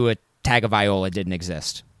season if Tua Tagovailoa didn't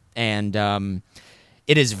exist, and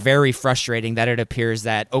it is very frustrating that it appears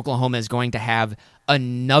that Oklahoma is going to have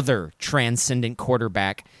another transcendent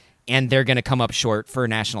quarterback, and they're going to come up short for a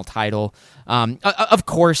national title. Of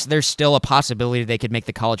course, there's still a possibility they could make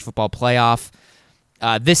the college football playoff.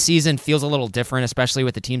 This season feels a little different, especially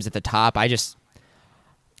with the teams at the top.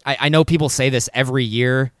 I know people say this every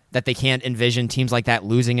year, that they can't envision teams like that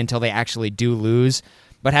losing until they actually do lose.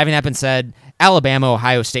 But having that been said, Alabama,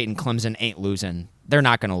 Ohio State, and Clemson ain't losing. They're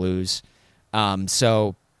not going to lose.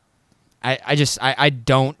 So I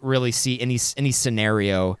don't really see any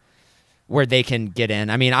scenario where they can get in.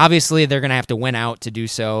 I mean, obviously they're going to have to win out to do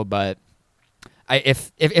so, but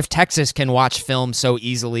if Texas can watch film so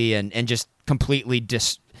easily and just completely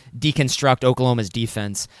deconstruct Oklahoma's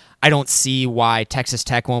defense, I don't see why Texas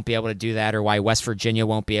Tech won't be able to do that or why West Virginia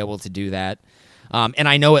won't be able to do that. And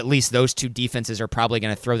I know at least those two defenses are probably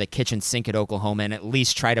going to throw the kitchen sink at Oklahoma and at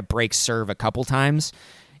least try to break serve a couple times.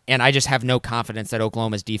 And I just have no confidence that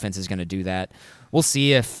Oklahoma's defense is going to do that. We'll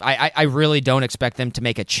see if I really don't expect them to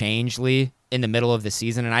make a change, Lee, in the middle of the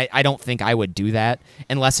season. And I don't think I would do that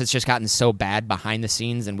unless it's just gotten so bad behind the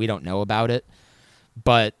scenes and we don't know about it.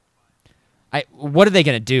 But what are they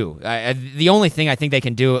going to do? The only thing I think they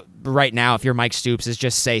can do right now, if you're Mike Stoops, is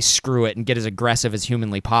just say screw it and get as aggressive as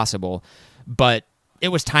humanly possible. But it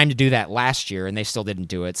was time to do that last year, and they still didn't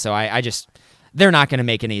do it. So they're not going to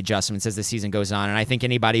make any adjustments as the season goes on. And I think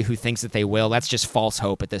anybody who thinks that they will, that's just false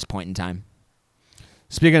hope at this point in time.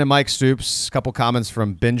 Speaking of Mike Stoops, a couple comments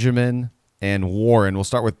from Benjamin and Warren. We'll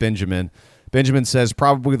start with Benjamin. Benjamin says,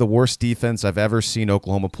 probably the worst defense I've ever seen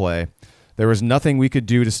Oklahoma play. There was nothing we could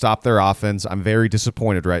do to stop their offense. I'm very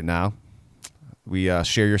disappointed right now. We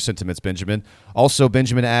share your sentiments, Benjamin. Also,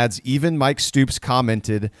 Benjamin adds, even Mike Stoops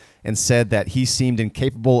commented and said that he seemed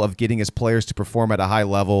incapable of getting his players to perform at a high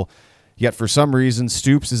level. Yet for some reason,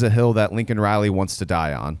 Stoops is a hill that Lincoln Riley wants to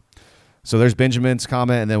die on. So there's Benjamin's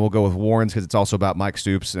comment, and then we'll go with Warren's because it's also about Mike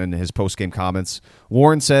Stoops and his post-game comments.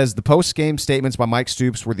 Warren says, the post-game statements by Mike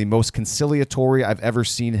Stoops were the most conciliatory I've ever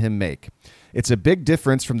seen him make. It's a big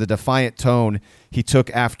difference from the defiant tone he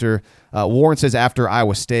took after, Warren says after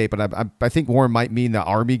Iowa State, but I think Warren might mean the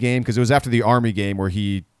Army game because it was after the Army game where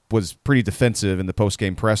he was pretty defensive in the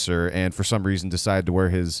post-game presser and for some reason decided to wear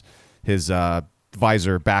his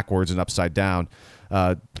visor backwards and upside down.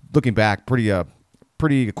 Looking back, pretty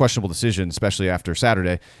questionable decision, especially after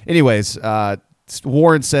Saturday. Anyways,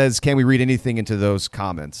 Warren says, can we read anything into those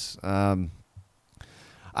comments?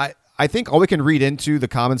 I think all we can read into the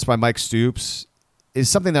comments by Mike Stoops is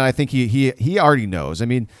something that I think he already knows. I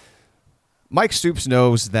mean, Mike Stoops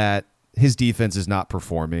knows that his defense is not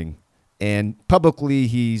performing, and publicly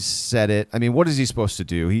he's said it. I mean, what is he supposed to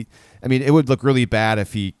do? It would look really bad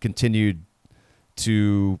if he continued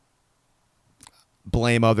to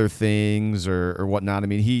blame other things or whatnot. I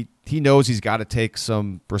mean, he knows he's got to take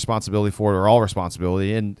some responsibility for it, or all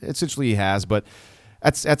responsibility, and essentially he has. But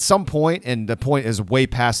at some point, and the point is way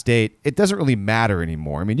past date, it doesn't really matter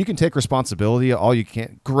anymore. I mean, you can take responsibility all you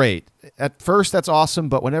can. Great. At first, that's awesome,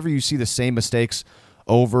 but whenever you see the same mistakes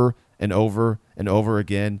over and over and over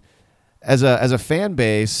again, as a fan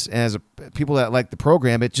base and as people that like the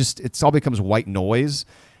program, it all becomes white noise.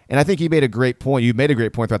 And I think you made a great point. You made a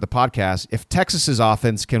great point throughout the podcast. If Texas's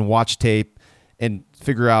offense can watch tape and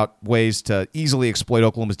figure out ways to easily exploit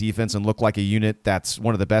Oklahoma's defense and look like a unit that's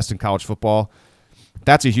one of the best in college football,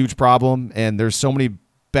 that's a huge problem. And there's so many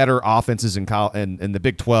better offenses in the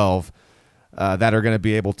Big 12 that are going to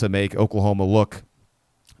be able to make Oklahoma look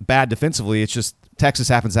bad defensively. It's just Texas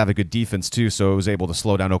happens to have a good defense too, so it was able to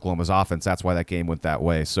slow down Oklahoma's offense. That's why that game went that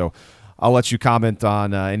way. So I'll let you comment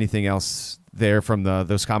on anything else there from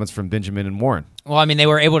those comments from Benjamin and Warren. Well, I mean, they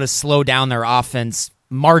were able to slow down their offense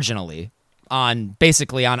marginally on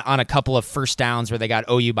a couple of first downs where they got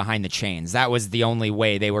OU behind the chains. That was the only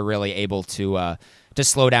way they were really able to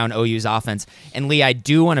slow down OU's offense. And Lee, I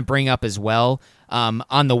do want to bring up as well,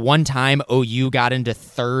 on the one time OU got into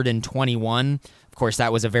 3rd and 21, Of course,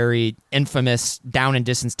 that was a very infamous down and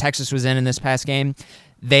distance Texas was in this past game.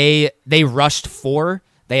 They rushed 4.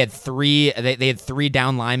 They had 3. They had 3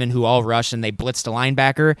 down linemen who all rushed, and they blitzed a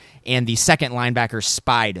linebacker. And the second linebacker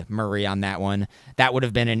spied Murray on that one. That would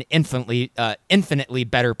have been an infinitely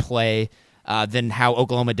better play than how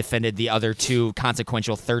Oklahoma defended the other 2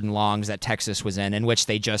 consequential 3rd and longs that Texas was in which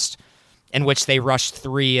they rushed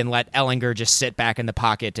 3 and let Ellinger just sit back in the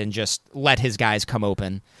pocket and just let his guys come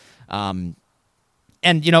open. And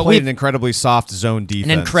played an incredibly soft zone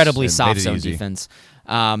defense. An incredibly soft zone defense.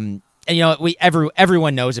 And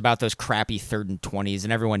everyone knows about those crappy 3rd and 20s,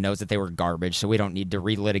 and everyone knows that they were garbage, so we don't need to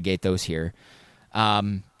relitigate those here.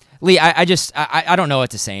 Lee, I don't know what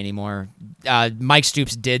to say anymore. Mike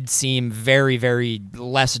Stoops did seem very, very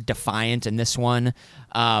less defiant in this one.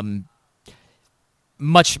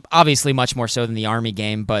 Obviously much more so than the Army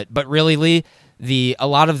game, but really, Lee, a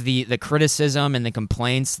lot of the criticism and the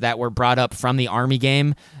complaints that were brought up from the Army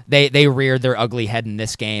game, they reared their ugly head in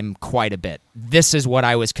this game quite a bit. This is what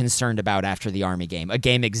I was concerned about after the Army game, a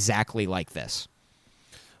game exactly like this.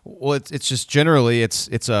 Well, it's just generally it's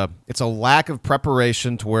a lack of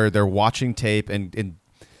preparation to where they're watching tape and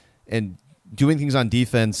doing things on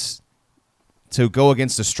defense to go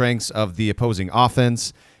against the strengths of the opposing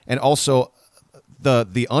offense, and also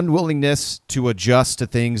the unwillingness to adjust to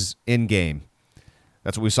things in game.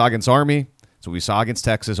 That's what we saw against Army. That's what we saw against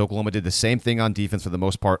Texas. Oklahoma did the same thing on defense for the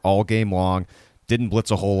most part all game long. Didn't blitz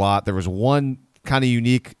a whole lot. There was one kind of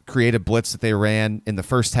unique creative blitz that they ran in the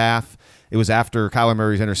first half. It was after Kyler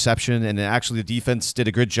Murray's interception, and actually the defense did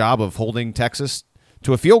a good job of holding Texas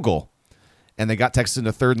to a field goal. And they got Texas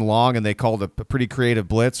into 3rd and long, and they called a pretty creative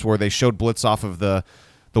blitz where they showed blitz off of the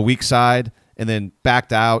weak side and then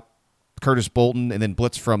backed out Curtis Bolton and then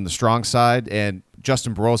blitz from the strong side. And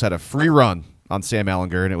Justin Burrows had a free run on Sam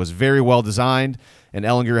Ehlinger, and it was very well designed, and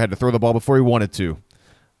Ehlinger had to throw the ball before he wanted to.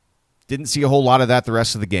 Didn't see a whole lot of that the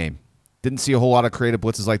rest of the game. Didn't see a whole lot of creative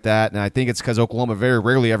blitzes like that, and I think it's because Oklahoma very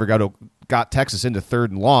rarely ever got Texas into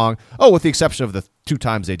 3rd and long. Oh, with the exception of the 2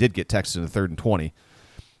 times they did get Texas into 3rd and 20,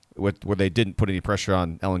 where they didn't put any pressure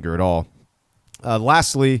on Ehlinger at all.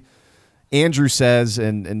 Lastly, Andrew says,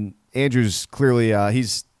 and Andrew's clearly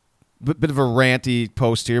he's a bit of a ranty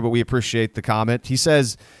post here, but we appreciate the comment. He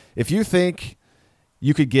says, if you think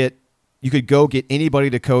you could go get anybody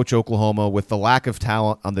to coach Oklahoma with the lack of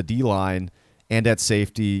talent on the D-line and at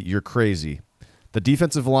safety, you're crazy. The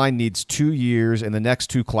defensive line needs 2 years and the next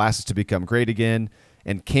 2 classes to become great again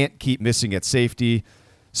and can't keep missing at safety.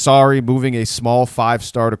 Sorry, moving a small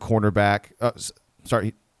 5-star to cornerback.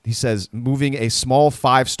 He says moving a small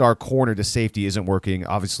 5-star corner to safety isn't working.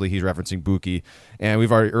 Obviously, he's referencing Buki. And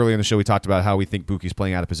we've already, earlier in the show, we talked about how we think Buki's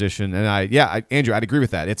playing out of position. And Andrew, I'd agree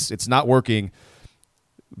with that. It's not working.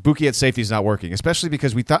 Buki at safety is not working, especially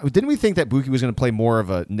because didn't we think that Buki was going to play more of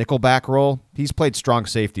a nickelback role? He's played strong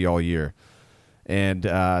safety all year, and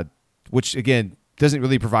which again doesn't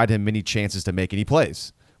really provide him many chances to make any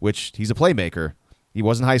plays. Which he's a playmaker. He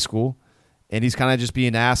was in high school, and he's kind of just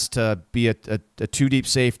being asked to be a 2-deep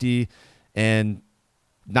safety and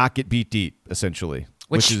not get beat deep, essentially.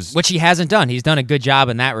 Which he hasn't done. He's done a good job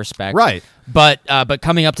in that respect, right? But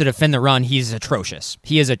coming up to defend the run, he's atrocious.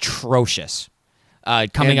 He is atrocious.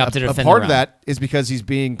 Coming up to defend the run. A part of that is because he's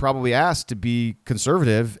being probably asked to be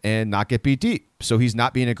conservative and not get beat deep. So he's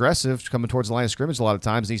not being aggressive coming towards the line of scrimmage a lot of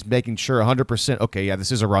times. And he's making sure 100%, okay, yeah,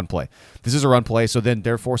 this is a run play. This is a run play. So then,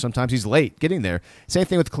 therefore, sometimes he's late getting there. Same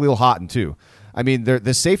thing with Khalil Houghton, too. I mean,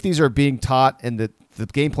 the safeties are being taught, and the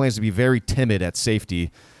game plan is to be very timid at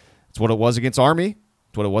safety. It's what it was against Army.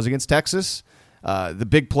 It's what it was against Texas. The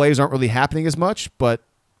big plays aren't really happening as much, but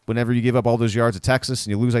whenever you give up all those yards at Texas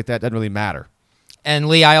and you lose like that, it doesn't really matter. And,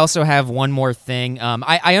 Lee, I also have one more thing.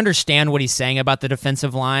 I understand what he's saying about the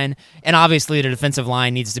defensive line, and obviously the defensive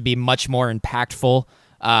line needs to be much more impactful,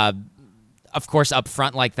 of course, up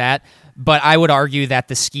front like that. But I would argue that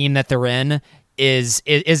the scheme that they're in is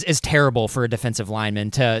terrible for a defensive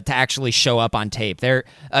lineman to actually show up on tape. A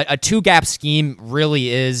 2-gap scheme really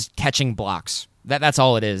is catching blocks. That's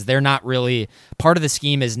all it is. They're not really – part of the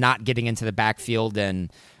scheme is not getting into the backfield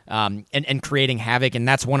and creating havoc, and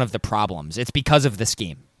that's one of the problems. It's because of the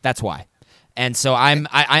scheme. That's why. And so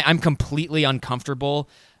I'm completely uncomfortable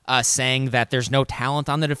saying that there's no talent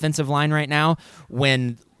on the defensive line right now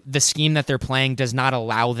when the scheme that they're playing does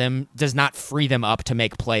not free them up to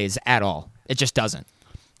make plays at all. It just doesn't.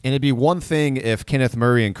 And it'd be one thing if Kenneth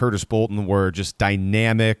Murray and Curtis Bolton were just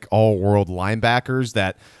dynamic, all-world linebackers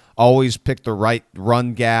that always picked the right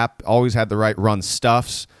run gap, always had the right run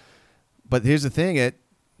stuffs. But here's the thing,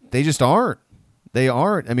 they just aren't. They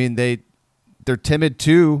aren't. I mean, they're timid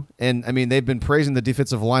too. And I mean, they've been praising the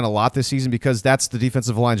defensive line a lot this season because that's the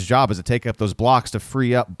defensive line's job, is to take up those blocks to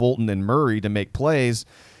free up Bolton and Murray to make plays.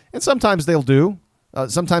 And sometimes they'll do.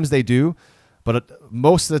 Sometimes they do. But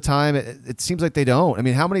most of the time, it seems like they don't. I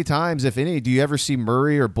mean, how many times, if any, do you ever see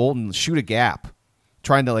Murray or Bolton shoot a gap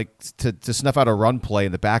trying to to snuff out a run play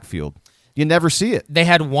in the backfield? You never see it. They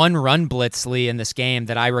had one run blitz, Lee, in this game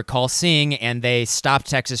that I recall seeing, and they stopped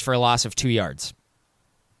Texas for a loss of 2 yards.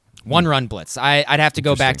 One run blitz. I'd have to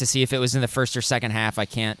go back to see if it was in the first or second half. I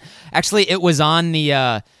can't. Actually, it was on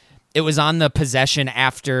the possession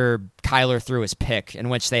after Kyler threw his pick, in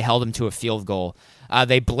which they held him to a field goal.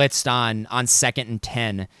 They blitzed on 2nd and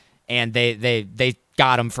 10, and they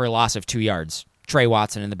got him for a loss of 2 yards. Trey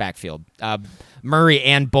Watson in the backfield. Murray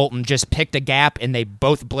and Bolton just picked a gap, and they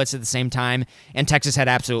both blitzed at the same time, and Texas had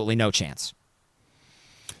absolutely no chance.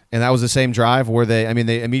 And that was the same drive where they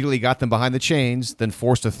immediately got them behind the chains, then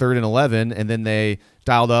forced a 3rd and 11, and then they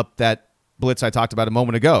dialed up that blitz I talked about a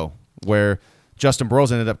moment ago, where Justin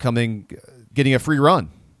Burrows ended up getting a free run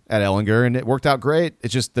at Ellinger, and it worked out great.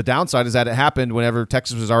 It's just the downside is that it happened whenever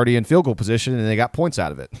Texas was already in field goal position, and they got points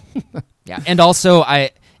out of it. Yeah, and also I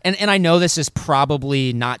know this is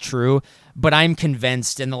probably not true, but I'm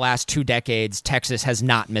convinced in the last 2 decades, Texas has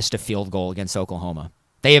not missed a field goal against Oklahoma.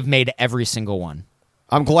 They have made every single one.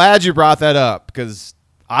 I'm glad you brought that up because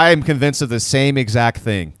I am convinced of the same exact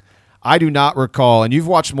thing. I do not recall, and you've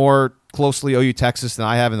watched more closely OU Texas than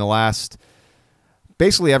I have in the last,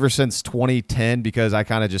 basically ever since 2010, because I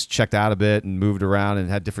kind of just checked out a bit and moved around and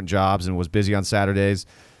had different jobs and was busy on Saturdays.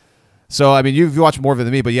 So, I mean, you've watched more of it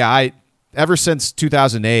than me, but yeah, ever since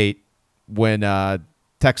 2008 when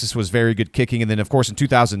Texas was very good kicking, and then, of course, in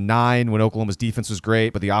 2009 when Oklahoma's defense was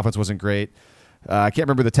great, but the offense wasn't great. I can't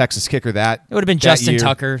remember the Texas kicker that it would have been Justin year.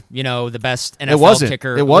 Tucker, the best NFL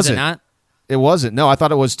kicker. It wasn't. Was it not? It wasn't. No, I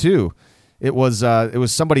thought it was too. It was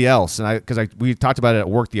somebody else, and we talked about it at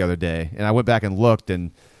work the other day, and I went back and looked, and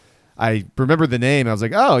I remembered the name. And I was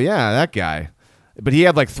like, oh yeah, that guy. But he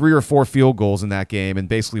had like 3 or 4 field goals in that game, and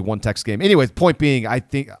basically one Texas game. Anyway, point being, I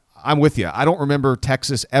think I'm with you. I don't remember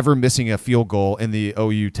Texas ever missing a field goal in the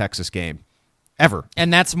OU Texas game. Ever.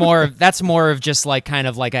 And that's more of just like kind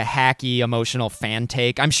of like a hacky emotional fan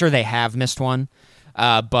take. I'm sure they have missed one,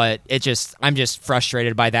 but I'm just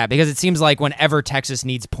frustrated by that because it seems like whenever Texas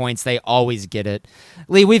needs points, they always get it.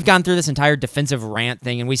 Lee, we've gone through this entire defensive rant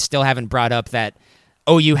thing, and we still haven't brought up that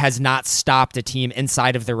OU has not stopped a team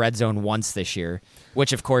inside of the red zone once this year,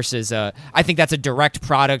 which of course is I think that's a direct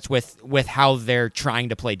product with how they're trying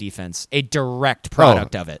to play defense. A direct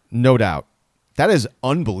product of it. No doubt. That is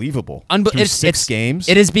unbelievable. Through 6 games.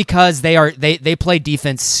 It is because they play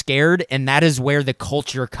defense scared, and that is where the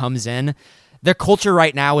culture comes in. Their culture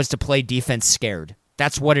right now is to play defense scared.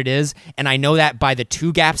 That's what it is, and I know that by the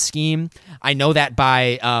 2-gap scheme. I know that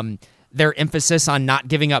by their emphasis on not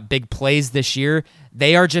giving up big plays this year.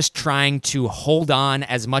 They are just trying to hold on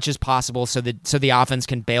as much as possible so the offense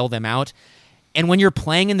can bail them out. And when you're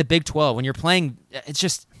playing in the Big 12, when you're playing,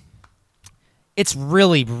 it's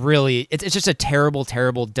really, really, it's just a terrible,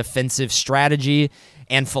 terrible defensive strategy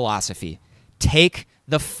and philosophy. Take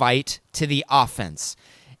the fight to the offense.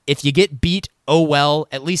 If you get beat, oh well,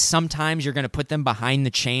 at least sometimes you're going to put them behind the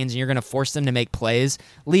chains and you're going to force them to make plays.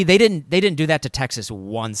 Lee, they didn't do that to Texas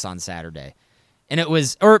once on Saturday. And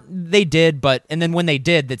they did, and then when they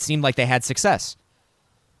did, that seemed like they had success.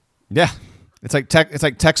 Yeah. It's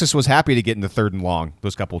like Texas was happy to get into 3rd and long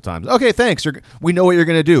those couple of times. Okay, thanks. We know what you're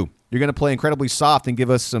going to do. You're going to play incredibly soft and give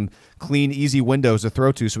us some clean, easy windows to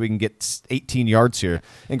throw to so we can get 18 yards here.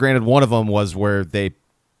 And granted, one of them was where they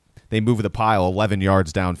moved the pile 11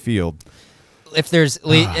 yards downfield. If there's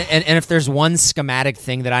if there's one schematic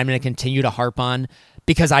thing that I'm going to continue to harp on,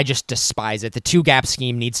 because I just despise it, the 2-gap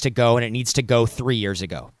scheme needs to go, and it needs to go 3 years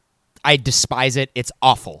ago. I despise it. It's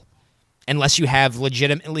awful. Unless you have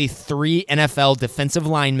legitimately 3 NFL defensive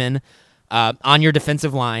linemen on your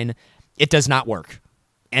defensive line, it does not work.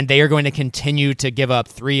 And they are going to continue to give up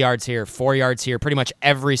 3 yards here, 4 yards here, pretty much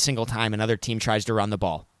every single time another team tries to run the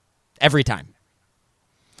ball. Every time.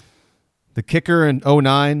 The kicker in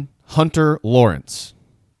 2009, Hunter Lawrence.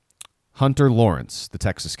 Hunter Lawrence, the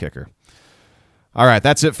Texas kicker. All right,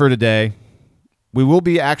 that's it for today. We will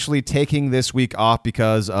be actually taking this week off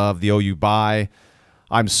because of the OU bye.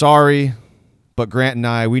 I'm sorry, but Grant and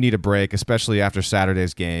I, we need a break, especially after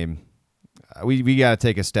Saturday's game. We got to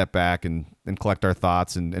take a step back and collect our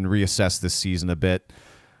thoughts and reassess this season a bit.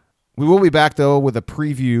 We will be back, though, with a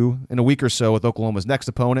preview in a week or so with Oklahoma's next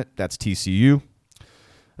opponent. That's TCU.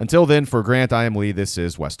 Until then, for Grant, I am Lee. This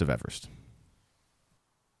is West of Everest.